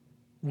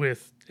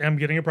with I'm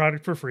getting a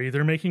product for free.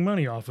 They're making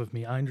money off of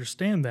me. I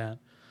understand that.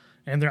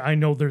 And I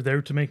know they're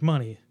there to make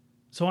money.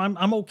 So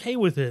I'm okay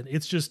with it.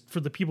 It's just for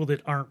the people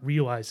that aren't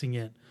realizing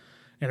it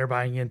and are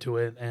buying into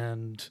it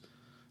and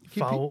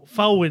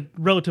follow it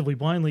relatively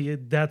blindly,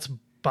 that's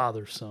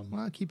bothersome.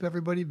 Well, keep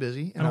everybody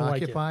busy and I don't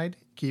like it. occupied.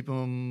 Keep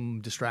them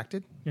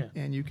distracted. Yeah.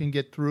 And you can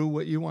get through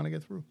what you want to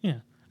get through. Yeah.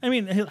 I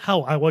mean,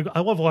 hell, I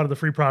love a lot of the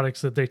free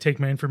products that they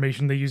take my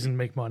information, they use and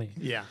make money.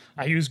 Yeah.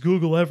 I use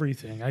Google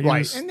everything. I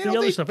use And the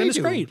other stuff, and it's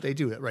do. great. They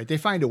do it, right? They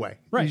find a way.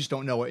 Right. You just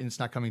don't know it, and it's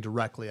not coming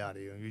directly out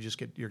of you.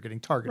 You're getting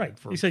targeted Right.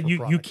 for You said for you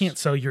products. can't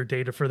sell your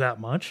data for that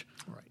much,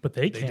 Right. but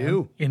they They can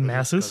do in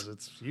masses. because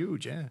it's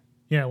huge. Yeah.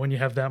 Yeah, when you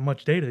have that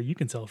much data, you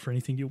can sell it for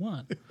anything you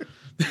want.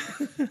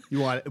 You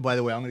want? By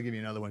the way, I'm going to give you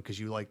another one because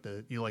you like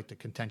the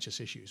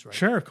contentious issues, right?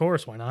 Sure, of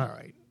course, why not? All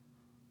right.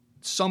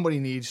 Somebody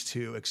needs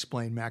to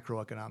explain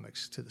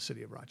macroeconomics to the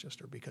city of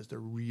Rochester because they're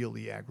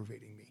really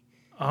aggravating me.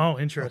 Oh,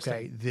 interesting.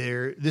 Okay,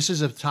 this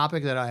is a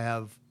topic that I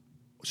have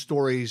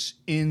stories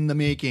in the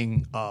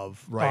making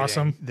of writing.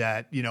 Awesome.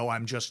 That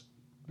I'm just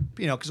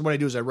because what I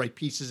do is I write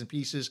pieces and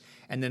pieces,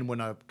 and then when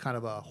a kind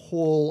of a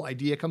whole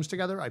idea comes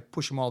together, I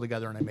push them all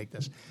together and I make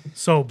this.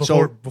 So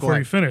go before you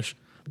ahead. finish,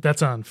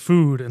 that's on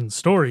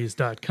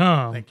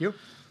foodandstories.com. Thank you.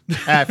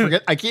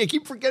 I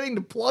keep forgetting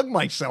to plug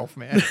myself,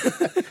 man.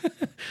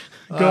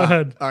 Go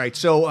ahead. All right,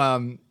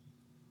 so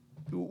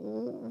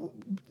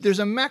there's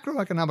a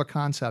macroeconomic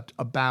concept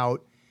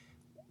about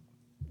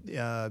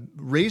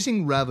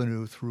raising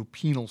revenue through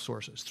penal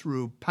sources,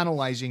 through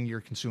penalizing your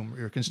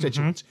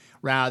constituents,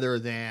 rather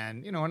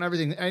than and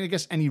everything. I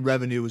guess any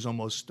revenue is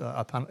almost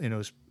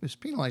is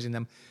penalizing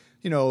them,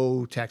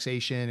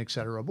 taxation, et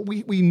cetera. But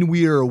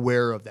we are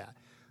aware of that.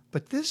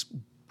 But this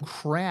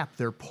crap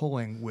they're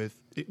pulling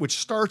which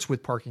starts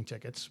with parking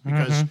tickets,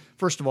 because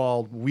first of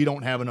all, we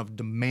don't have enough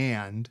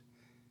demand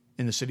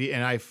in the city,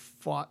 and I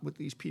fought with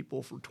these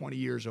people for 20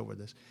 years over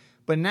this.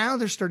 But now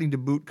they're starting to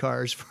boot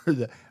cars for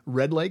the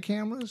red light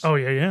cameras. Oh,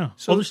 yeah.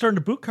 So they're starting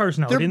to boot cars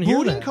now. I They're didn't hear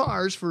booting that.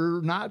 cars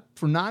for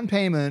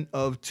non-payment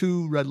of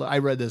 2 red light. I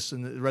read this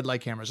in the red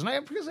light cameras,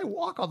 and because I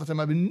walk all the time,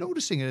 I've been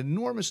noticing an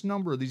enormous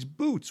number of these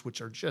boots,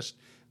 which are just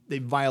they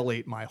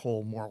violate my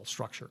whole moral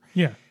structure.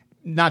 Yeah.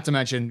 Not to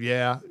mention,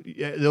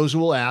 those who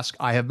will ask,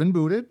 I have been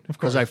booted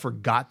because I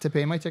forgot to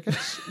pay my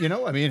tickets.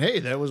 I mean, hey,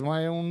 that was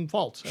my own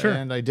fault. Sure.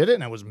 And I did it,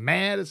 and I was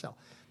mad as hell.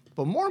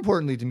 But more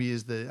importantly to me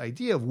is the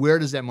idea of where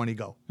does that money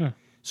go? Yeah.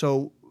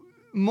 So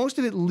most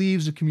of it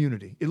leaves the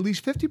community. At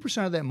least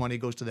 50% of that money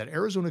goes to that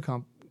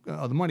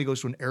the money goes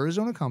to an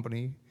Arizona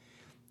company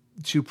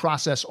to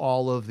process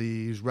all of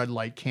these red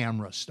light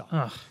camera stuff.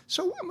 Ugh.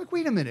 So I'm like,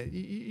 wait a minute.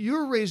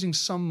 You're raising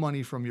some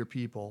money from your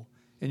people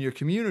in your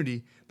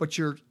community, but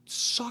you're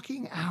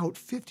sucking out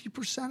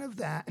 50% of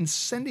that and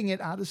sending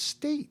it out of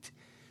state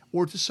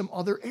or to some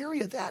other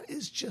area. That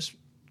is just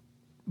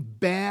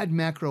bad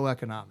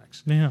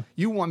macroeconomics. Yeah.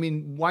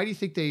 Why do you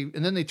think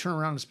and then they turn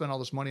around and spend all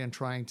this money on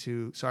trying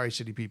to, sorry,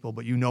 city people,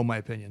 but my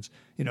opinions,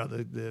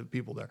 the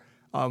people there,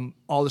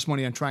 all this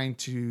money on trying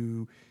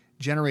to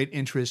generate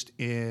interest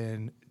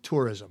in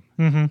tourism.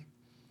 Mm-hmm.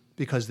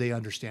 Because they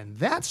understand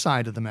that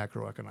side of the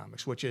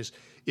macroeconomics, which is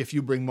if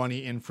you bring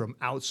money in from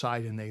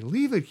outside and they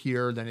leave it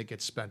here, then it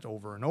gets spent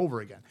over and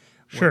over again.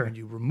 Sure. When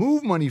you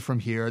remove money from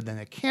here, then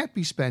it can't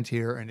be spent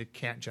here and it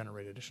can't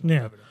generate additional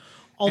revenue.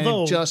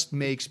 Although and it just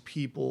makes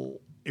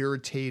people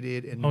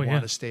irritated and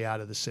want to stay out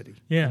of the city.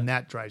 Yeah. And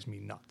that drives me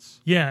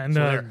nuts. Yeah. And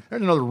there's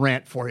another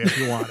rant for you if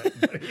you want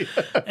it.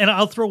 And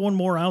I'll throw one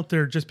more out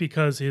there just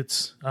because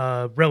it's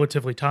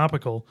relatively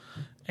topical.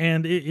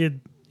 And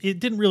it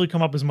didn't really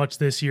come up as much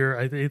this year.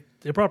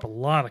 It brought up a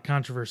lot of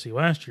controversy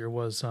last year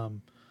was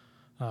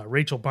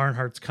Rachel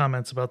Barnhart's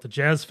comments about the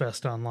Jazz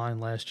Fest online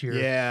last year.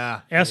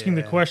 Yeah. Asking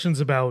the questions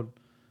about,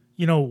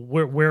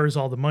 where is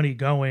all the money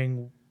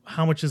going?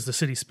 How much is the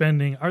city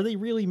spending? Are they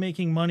really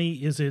making money?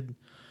 Is it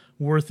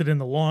worth it in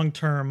the long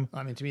term?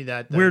 I mean, to me,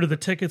 where do the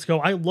tickets go?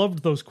 I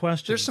loved those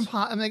questions. There's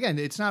some, again,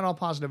 it's not all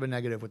positive and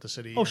negative with the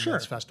city and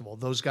this festival.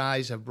 Those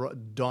guys have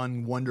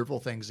done wonderful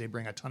things. They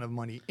bring a ton of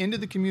money into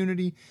the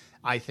community.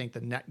 I think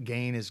the net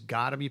gain has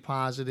got to be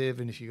positive.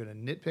 And if you're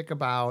going to nitpick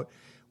about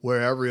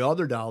where every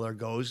other dollar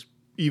goes,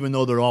 even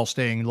though they're all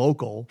staying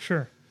local,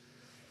 sure.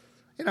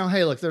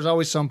 Hey, look,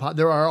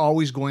 there are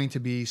always going to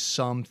be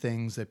some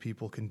things that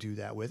people can do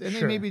that with, and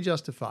they may be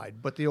justified.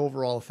 But the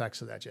overall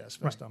effects of that Jazz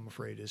Fest, I'm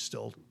afraid, has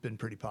still been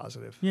pretty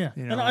positive. Yeah,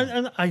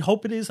 and I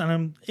hope it is,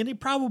 and it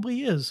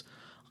probably is.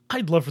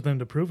 I'd love for them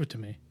to prove it to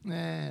me.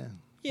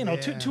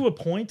 To a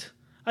point.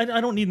 I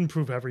don't need them to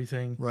prove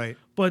everything, right?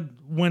 But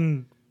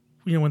when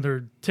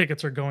their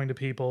tickets are going to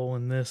people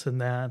and this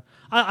and that,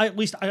 at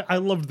least I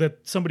loved that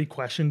somebody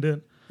questioned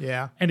it.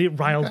 Yeah. And it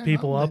riled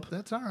people up.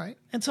 That's all right.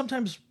 And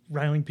sometimes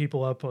riling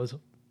people up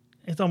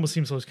it almost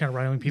seems like it's kind of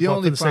riling people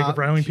up for the sake of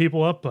riling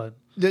people up, but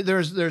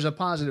there's a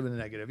positive and a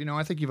negative.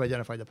 I think you've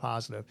identified the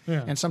positive.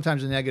 Yeah. And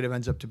sometimes the negative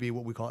ends up to be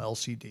what we call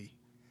LCD.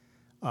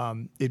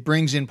 It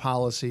brings in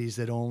policies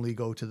that only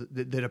go to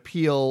that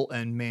appeal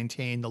and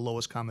maintain the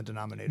lowest common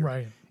denominator.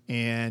 Right.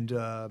 And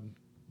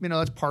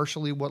that's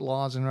partially what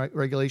laws and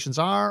regulations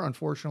are.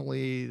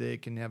 Unfortunately, they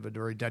can have a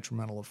very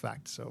detrimental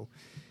effect. So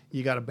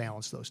you got to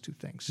balance those two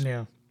things.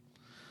 Yeah.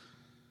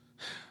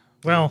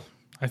 Well,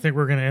 I think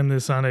we're going to end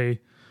this on a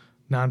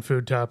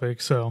non-food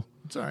topic, so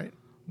it's all right.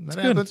 That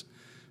happens.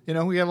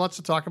 We have lots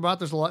to talk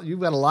about.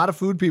 You've got a lot of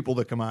food people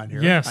that come on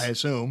here. Yes, I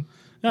assume.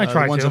 I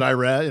tried the ones to. that I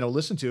read,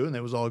 listened to, and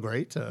it was all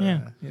great.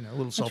 A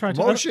little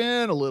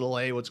self-promotion, a little,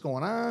 hey, what's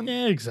going on?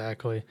 Yeah,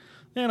 exactly.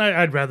 And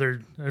I'd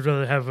rather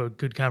have a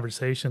good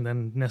conversation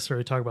than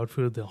necessarily talk about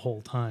food the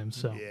whole time.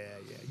 So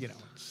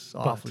it's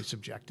awfully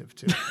subjective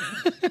too.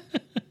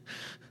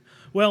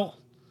 Well,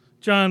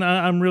 John,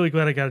 I'm really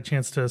glad I got a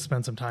chance to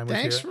spend some time with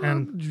you. Thanks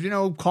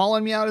for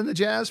calling me out in the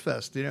Jazz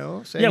Fest.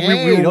 Saying,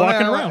 we were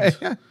walking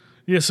around.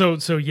 Yeah,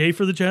 so yay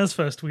for the Jazz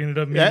Fest. We ended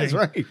up meeting, that's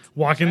right.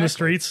 Walking the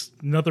streets,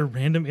 another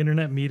random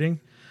internet meeting,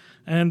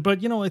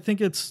 but I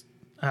think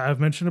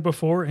I've mentioned it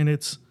before, and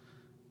it's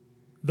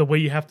the way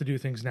you have to do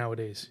things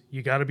nowadays.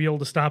 You got to be able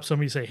to stop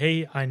somebody and say,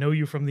 "Hey, I know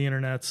you from the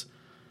internets.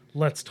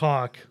 Let's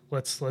talk.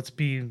 Let's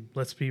be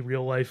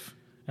real life."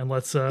 And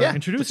let's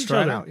introduce each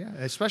other. Out,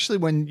 especially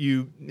when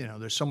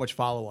there's so much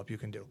follow up you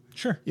can do.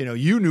 Sure.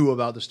 You knew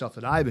about the stuff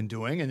that I've been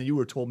doing, and then you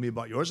were told me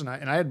about yours, and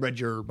I had read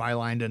your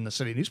byline in the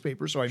city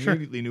newspaper, so I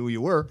immediately knew who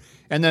you were.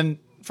 And then,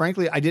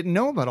 frankly, I didn't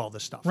know about all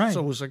this stuff. Right.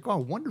 So it was like, oh,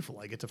 wonderful!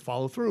 I get to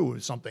follow through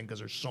with something because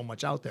there's so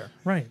much out there.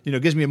 Right.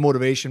 It gives me a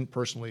motivation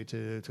personally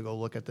to go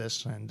look at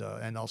this,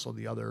 and also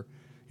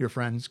your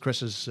friend's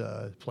Chris's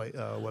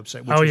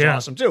website, which was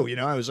awesome too.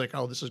 I was like,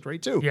 oh, this is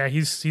great too. Yeah,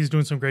 he's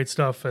doing some great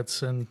stuff.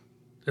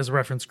 As a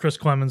reference, Chris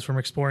Clemens from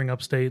Exploring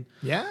Upstate.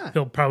 Yeah.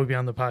 He'll probably be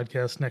on the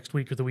podcast next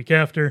week or the week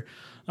after.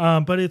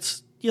 But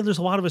there's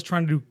a lot of us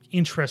trying to do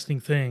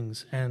interesting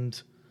things,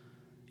 and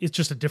it's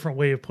just a different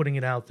way of putting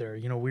it out there.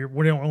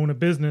 We don't own a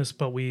business,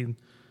 but we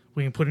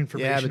can put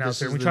information out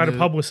there. We try to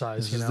publicize.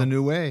 This is the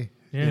new way,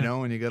 and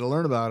you got to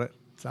learn about it.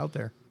 It's out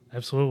there.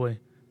 Absolutely.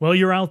 Well,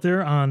 you're out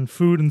there on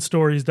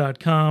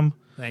foodandstories.com.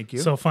 Thank you.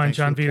 So find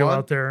John Vito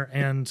out there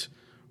and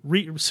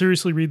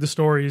seriously read the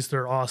stories.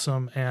 They're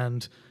awesome,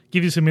 and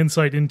give you some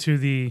insight into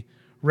the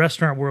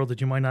restaurant world that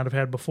you might not have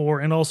had before,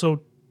 and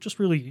also just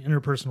really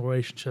interpersonal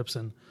relationships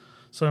and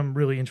some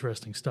really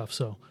interesting stuff.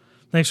 So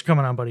thanks for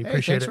coming on, buddy.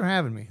 Appreciate it. Thanks for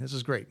having me. This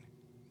is great.